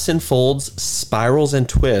flaps and folds, spirals and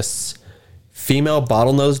twists. Female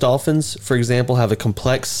bottlenose dolphins, for example, have a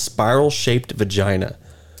complex spiral-shaped vagina,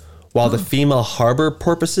 while the female harbor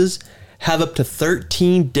porpoises have up to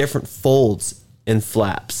 13 different folds and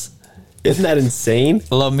flaps. Isn't that insane?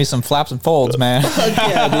 Love me some flaps and folds, man.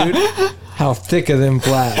 Yeah, dude. How thick are them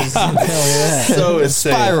flaps? Tell me that. So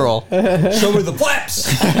insane. Spiral. Show me the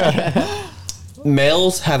flaps.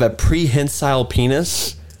 Males have a prehensile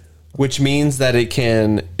penis, which means that it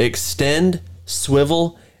can extend,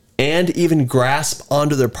 swivel, and even grasp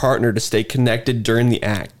onto their partner to stay connected during the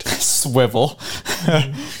act. Swivel.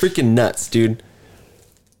 Freaking nuts, dude.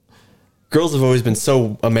 Girls have always been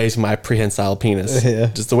so amazed with my prehensile penis. Yeah.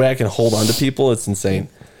 Just the way I can hold on to people, it's insane.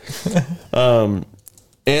 And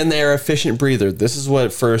they are efficient breather. This is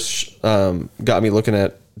what first got me looking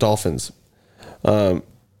at dolphins.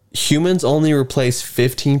 Humans only replace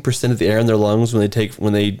 15% of the air in their lungs when they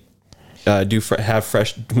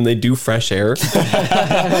do fresh air.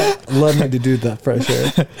 Love me to do that fresh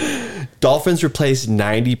air. Dolphins replace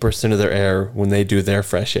 90% of their air when they do their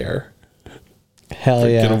fresh air. Hell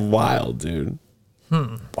yeah. Freaking wild, dude.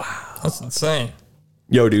 Wow. That's insane.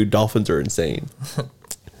 Yo, dude, dolphins are insane.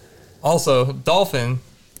 Also, dolphin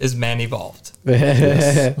is man evolved.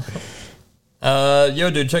 Yo,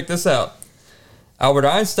 dude, check this out. Albert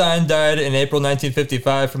Einstein died in April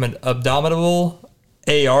 1955 from an abdominal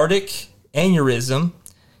aortic aneurysm.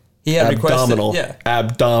 He had Abdominal. requested,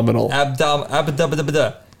 Abdominal.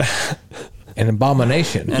 An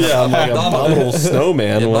abomination. Yeah, I'm like abominable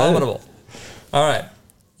snowman. What? Abominable. All right.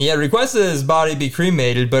 He had requested that his body be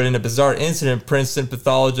cremated, but in a bizarre incident, Princeton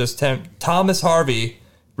pathologist Thomas Harvey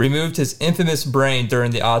removed his infamous brain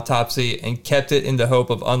during the autopsy and kept it in the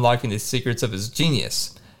hope of unlocking the secrets of his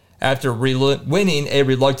genius. After winning a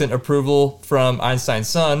reluctant approval from Einstein's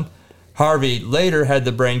son, Harvey later had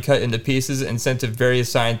the brain cut into pieces and sent to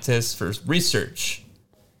various scientists for research.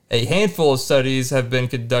 A handful of studies have been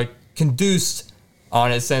conducted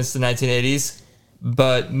on it since the 1980s,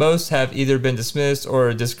 but most have either been dismissed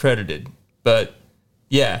or discredited. But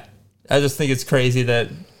yeah, I just think it's crazy that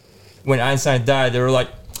when Einstein died, they were like,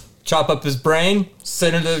 chop up his brain,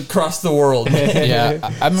 send it across the world. Yeah,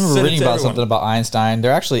 I remember Send it reading to about everyone. something about Einstein.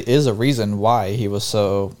 There actually is a reason why he was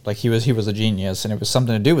so, like, he was a genius, and it was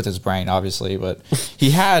something to do with his brain, obviously, but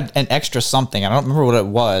he had an extra something. I don't remember what it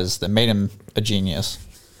was that made him a genius.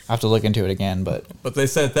 I have to look into it again, but But they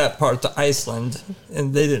sent that part to Iceland,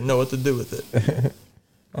 and they didn't know what to do with it.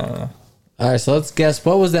 All right, so let's guess.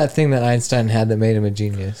 What was that thing that Einstein had that made him a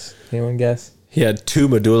genius? Anyone guess? He had 2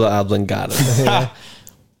 medulla oblongata.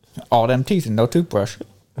 all them teeth and no toothbrush.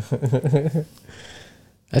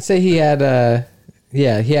 I'd say he had, he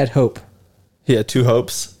had hope. He had 2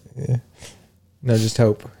 hopes. No, just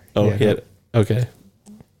hope. Oh, Yeah, he had, okay.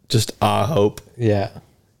 Just hope. Yeah.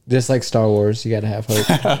 Just like Star Wars, you got to have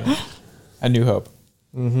hope. A New Hope.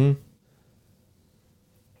 Man,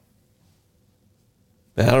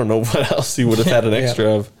 I don't know what else he would have had an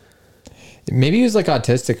extra of. Maybe he was like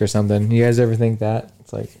autistic or something. You guys ever think that?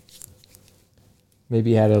 It's like maybe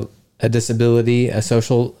he had a disability, a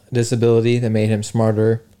social disability that made him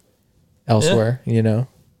smarter elsewhere, you know?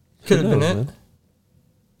 Could have been it.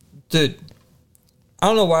 Dude, I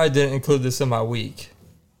don't know why I didn't include this in my week.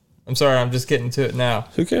 I'm sorry, I'm just getting to it now.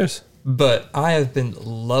 Who cares? But I have been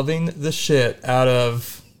loving the shit out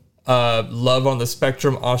of Love on the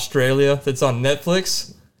Spectrum Australia that's on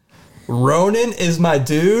Netflix. Ronan is my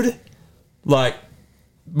dude. Like,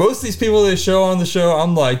 most of these people they show on the show,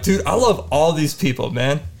 I'm like, dude, I love all these people,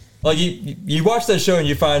 man. Like, you watch that show and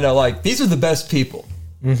you find out, like, these are the best people.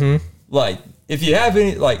 Mm-hmm. Like, if you have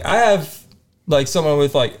any, like, I have, like, someone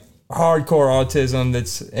with, like, hardcore autism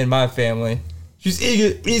that's in my family. She's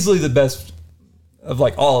easily the best of,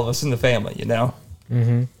 like, all of us in the family, you know?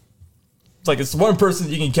 Mm-hmm. It's like, it's one person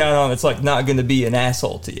you can count on that's, like, not going to be an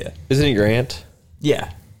asshole to you. Isn't he Grant?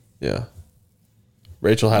 Yeah. Yeah.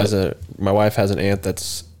 Rachel has my wife has an aunt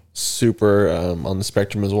that's super on the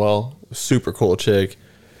spectrum as well. Super cool chick.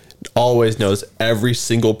 Always knows every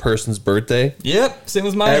single person's birthday. Yep, same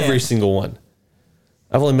as my Every aunt. single one.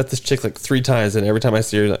 I've only met this chick like 3 times, and every time I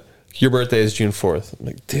see her, like, your birthday is June 4th. I'm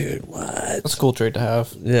like, dude, what? That's a cool trait to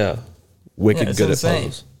have. Yeah. Wicked it's good insane. at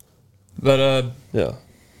puzzles. But Yeah.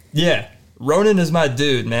 yeah, Ronan is my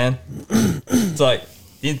dude, man. It's like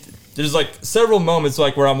there's like several moments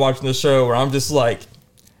like where I'm watching the show where I'm just like,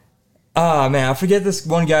 man, I forget this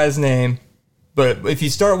one guy's name, but if you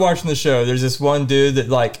start watching the show, there's this one dude that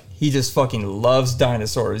like he just fucking loves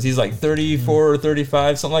dinosaurs. He's like 34 or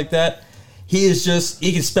 35, something like that. He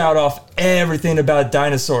can spout off everything about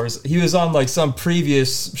dinosaurs. He was on like some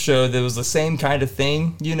previous show that was the same kind of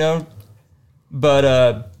thing, you know?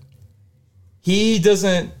 But he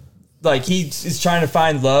doesn't, like, he's trying to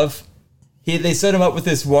find love. They set him up with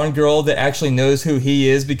this one girl that actually knows who he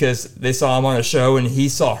is because they saw him on a show and he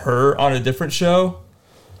saw her on a different show.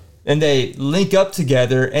 And they link up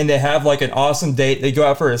together and they have like an awesome date. They go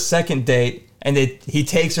out for a second date and he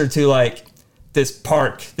takes her to like this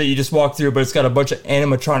park that you just walk through, but it's got a bunch of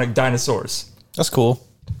animatronic dinosaurs. That's cool.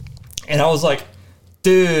 And I was like,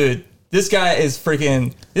 dude, this guy's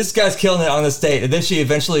killing it on this date. And then she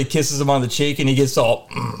eventually kisses him on the cheek and he gets all,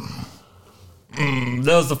 that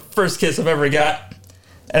was the first kiss I've ever got.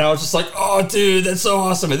 And I was just like, oh, dude, that's so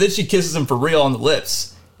awesome. And then she kisses him for real on the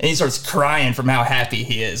lips. And he starts crying from how happy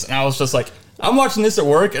he is. And I was just like, I'm watching this at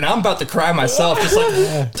work and I'm about to cry myself. Just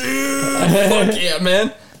like, dude, fuck yeah,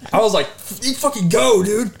 man. I was like, you fucking go,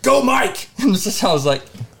 dude. Go, Mike. And I was like,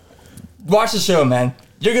 watch the show, man.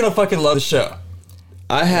 You're going to fucking love the show.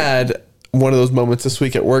 I had one of those moments this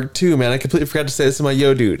week at work too, man. I completely forgot to say this in my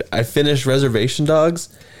dude. I finished Reservation Dogs.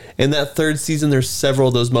 In that 3rd season, there's several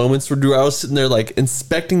of those moments where I was sitting there like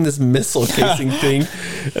inspecting this missile casing thing,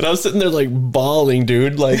 and I was sitting there like bawling,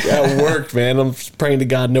 dude, like at work, man. I'm just praying to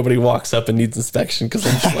God nobody walks up and needs inspection because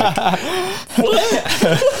I'm just like,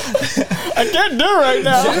 I can't do it right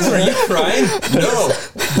now. Are you crying? No,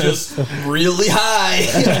 just really high.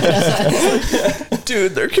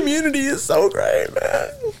 dude, their community is so great, man.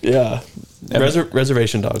 Yeah.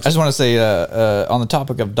 Reservation Dogs. I just want to say, on the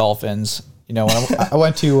topic of dolphins, you know, when I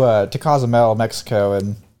went to Cozumel, Mexico,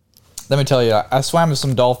 and let me tell you, I swam with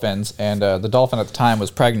some dolphins, and the dolphin at the time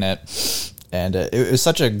was pregnant, and it was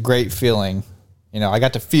such a great feeling. You know, I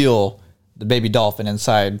got to feel the baby dolphin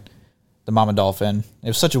inside the mama dolphin. It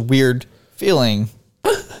was such a weird feeling,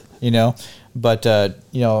 you know, but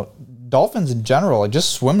you know, dolphins in general, like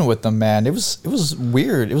just swimming with them, man, it was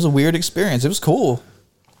weird. It was a weird experience. It was cool,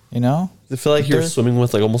 you know. I feel like you're swimming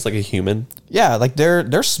with like almost like a human. Yeah, like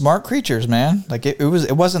they're smart creatures, man. Like it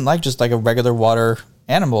wasn't like just like a regular water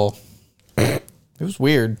animal. It was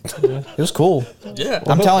weird. It was cool. Yeah.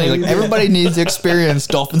 I'm telling you, like everybody needs to experience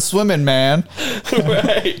dolphin swimming, man.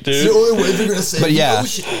 Right, It's the dude. only way they're gonna save But yeah, the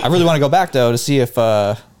ocean. I really want to go back though to see if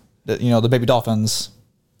the baby dolphins,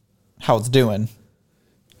 how it's doing.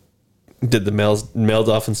 Did the male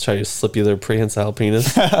dolphins try to slip you their prehensile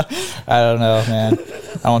penis? I don't know, man.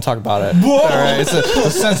 I don't want to talk about it. All right, it's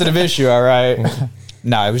a sensitive issue. All right.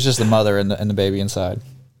 No, it was just the mother and the baby inside.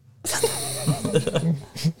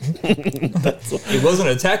 He wasn't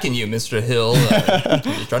attacking you, Mr. Hill. He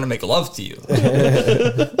was trying to make love to you.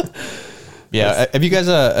 Yeah. Have you guys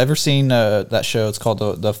ever seen that show? It's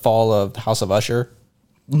called the Fall of the House of Usher.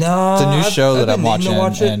 No, It's a new show that I've I'm been needing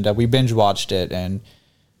watching, to watch it. and we binge watched it, and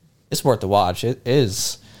it's worth the watch. It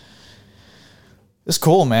is. It's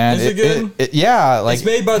cool, man. Is it good? Yeah, like It's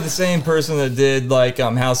made by the same person that did like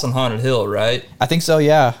House on Haunted Hill, right? I think so.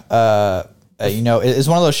 Yeah. You know, it's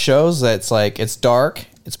one of those shows that's like it's dark,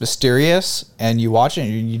 it's mysterious, and you watch it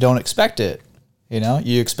and you don't expect it. You know,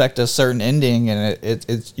 you expect a certain ending, and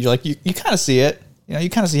it's you're like you kind of see it. You know, you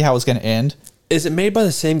kind of see how it's going to end. Is it made by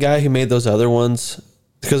the same guy who made those other ones?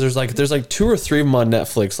 Because there's like 2 or 3 of them on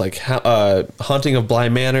Netflix, like Haunting of Bly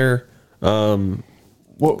Manor. I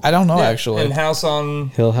don't know actually. And House on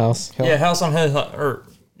Hill House. House on Hill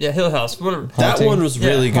Hill House. Whatever. That one was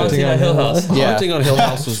really good. Haunting on Hill House. Yeah. Haunting on Hill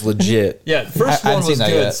House was legit. Yeah, the first I one haven't was seen that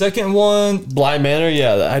good. yet. Second one, Bly Manor,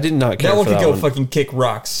 yeah, I did not care that one for could that go one. fucking kick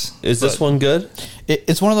rocks. Is this one good?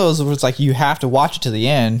 It's one of those where it's like you have to watch it to the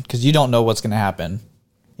end because you don't know what's going to happen.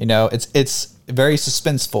 You know, it's very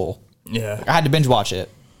suspenseful. Yeah, I had to binge watch it.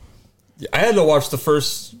 I had to watch the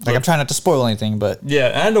first. Like I'm trying not to spoil anything, but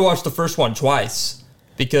Yeah, I had to watch the first one twice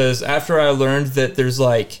because after I learned that there's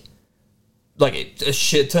like a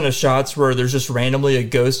shit ton of shots where there's just randomly a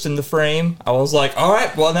ghost in the frame, I was like, all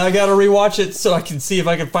right, well now I got to rewatch it so I can see if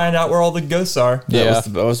I can find out where all the ghosts are. Yeah.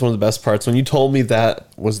 That was one of the best parts. When you told me that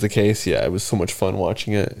was the case, yeah, it was so much fun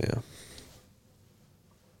watching it. Yeah. Yeah, I haven't seen that yet. Yeah. That was one of the best parts. When you told me that was the case, yeah, it was so much fun watching it. Yeah. Yeah, I haven't seen that yet. Yeah. Have you guys ever seen that show? It's called The Fall of the House of Usher. Yeah.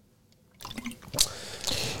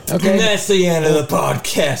 Okay. And that's the end of the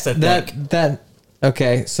podcast, I think.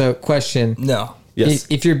 Okay, so question. No. Yes.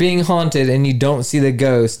 If you're being haunted and you don't see the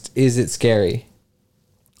ghost, is it scary?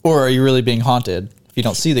 Or are you really being haunted if you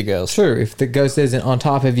don't see the ghost? True. If the ghost isn't on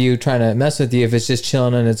top of you trying to mess with you, if it's just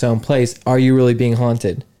chilling in its own place, are you really being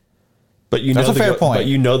haunted? But you That's know a fair point. But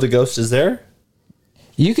you know the ghost is there?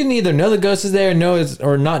 You can either know the ghost is there,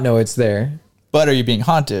 or not know it's there. But are you being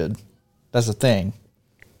haunted? That's the thing.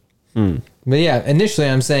 But yeah, initially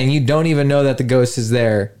I'm saying you don't even know that the ghost is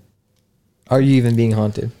there. Are you even being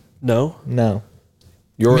haunted? No. No.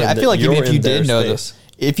 I feel like even if you did know this,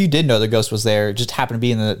 if you did know the ghost was there, it just happened to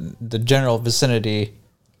be in the general vicinity,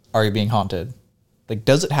 are you being haunted? Like,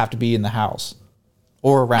 does it have to be in the house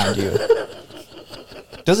or around you?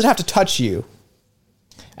 Does it have to touch you?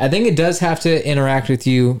 I think it does have to interact with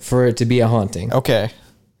you for it to be a haunting. Okay.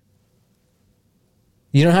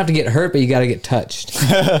 You don't have to get hurt, but you got to get touched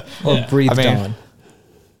or breathed on.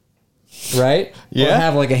 Right? Yeah. Or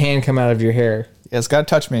have like a hand come out of your hair. Yeah, it's got to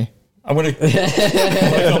touch me. I'm gonna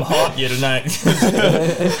come haunt you tonight.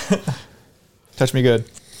 Touch me good.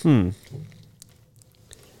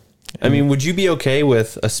 I mean, would you be okay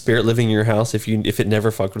with a spirit living in your house if it never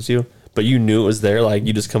fucked with you, but you knew it was there? Like,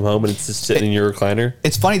 you just come home and it's just sitting in your recliner?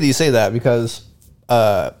 It's funny that you say that because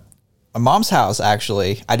my mom's house,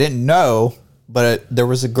 actually, I didn't know, but there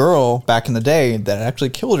was a girl back in the day that actually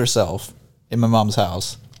killed herself in my mom's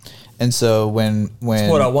house. And so when That's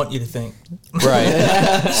what I want you to think.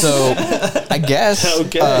 right, so I guess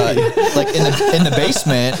like in the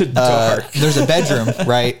basement, there's a bedroom,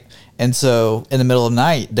 right? And so in the middle of the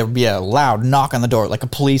night, there would be a loud knock on the door, like a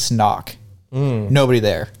police knock. Nobody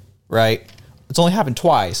there, right? It's only happened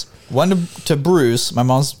twice. One to Bruce, my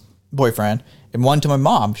mom's boyfriend, and one to my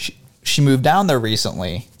mom. She moved down there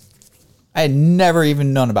recently. I had never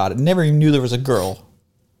even known about it. Never even knew there was a girl.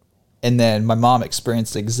 And then my mom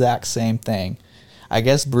experienced the exact same thing. I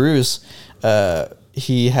guess Bruce,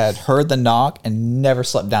 he had heard the knock and never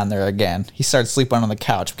slept down there again. He started sleeping on the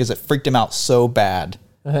couch because it freaked him out so bad.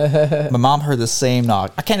 My mom heard the same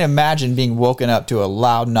knock. I can't imagine being woken up to a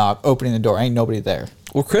loud knock, opening the door. Ain't nobody there.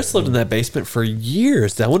 Well, Chris lived in that basement for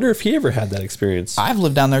years. I wonder if he ever had that experience. I've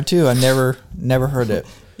lived down there too. I never heard it.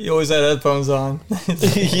 You always had headphones on.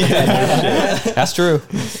 That's true.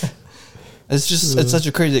 It's such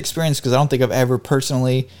a crazy experience because I don't think I've ever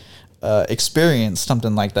personally experienced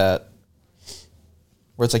something like that,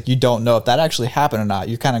 where it's like you don't know if that actually happened or not.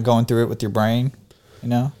 You're kind of going through it with your brain, you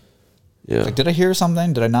know? Yeah. It's like, did I hear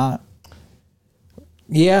something? Did I not?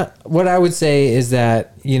 Yeah, what I would say is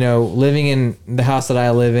that, living in the house that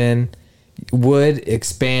I live in, wood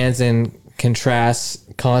expands and contrasts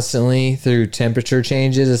constantly through temperature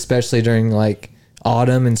changes, especially during like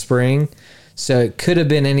autumn and spring. So it could have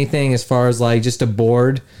been anything as far as like just a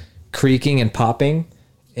board creaking and popping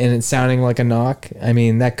and it sounding like a knock. I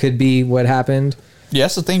mean, that could be what happened. Yeah,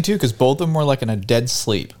 that's the thing too, because both of them were like in a dead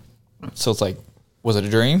sleep. So it's like, was it a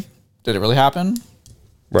dream? Did it really happen?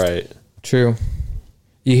 Right. True.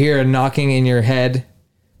 You hear a knocking in your head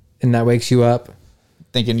and that wakes you up.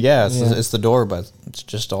 Thinking, it's the door, but it's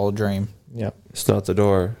just all a dream. Yep. It's not the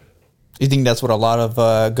door. You think that's what a lot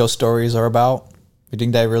of ghost stories are about? You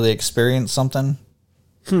think they really experienced something?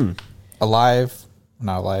 Alive?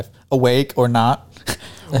 Not alive. Awake or not?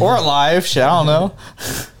 Or alive? Shit, I don't know.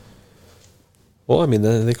 Well, I mean,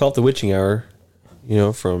 they call it the witching hour,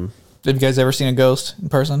 from... Have you guys ever seen a ghost in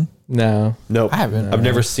person? No. Nope. I haven't. I've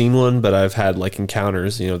never seen one, but I've had like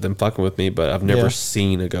encounters, them fucking with me, but I've never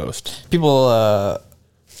seen a ghost. People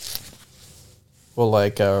will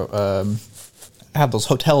like have those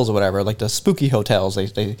hotels or whatever, like the spooky hotels.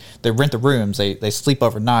 They rent the rooms. They sleep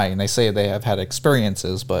overnight, and they say they have had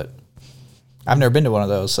experiences, but I've never been to one of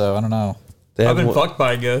those, so I don't know. I've been fucked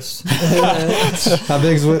by a ghost. How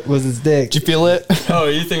big was his dick? Did you feel it? Oh,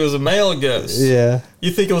 you think it was a male ghost? Yeah.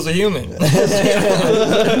 You think it was a human?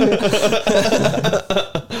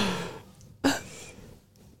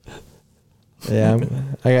 Yeah,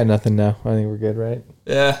 I got nothing now. I think we're good, right?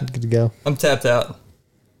 Yeah. Good to go. I'm tapped out.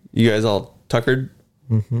 You guys all tuckered?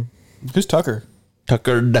 Who's Tucker?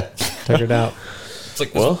 Tuckered. Tuckered out.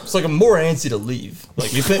 It's like I'm more antsy to leave.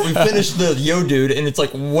 Like we finished the Yo Dude, and it's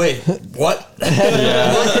like, wait, what?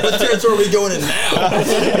 What territory are we going in now?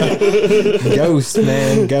 Ghost,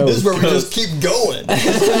 man. Ghost. This is where we just keep going.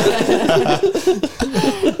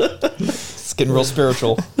 It's getting real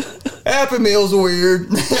spiritual. Happy Meal's weird.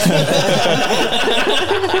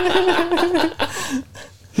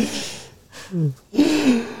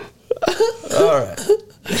 All right.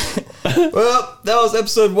 Well, that was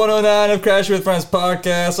episode 109 of Crash with Friends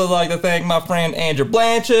podcast. I'd like to thank my friend Andrew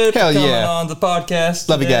Blanchard for coming on the podcast.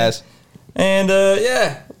 Love you guys. And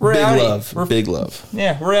yeah, we're Big outie. love. We're, Big love.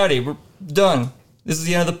 Yeah, we're outie. We're done. This is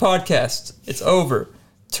the end of the podcast. It's over.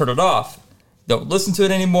 Turn it off. Don't listen to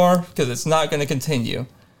it anymore because it's not going to continue.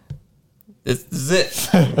 This is it.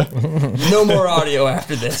 No more audio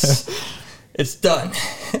after this. It's done.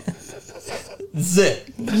 Zip.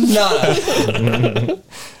 Nada.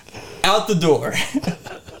 Out the door.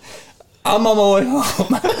 I'm on my way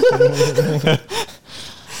home.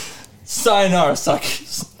 Sayonara,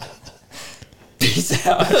 suckers. Peace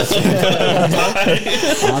out.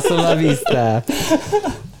 Hasta la vista.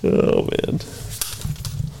 Oh, man.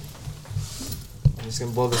 I'm just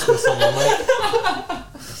gonna blow this whistle on my mic.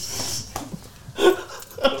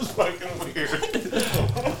 That was fucking weird.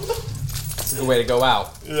 It's a good way to go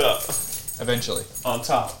out. Yeah. Eventually. On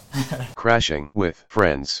top. Crashing with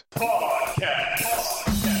Friends. Podcast.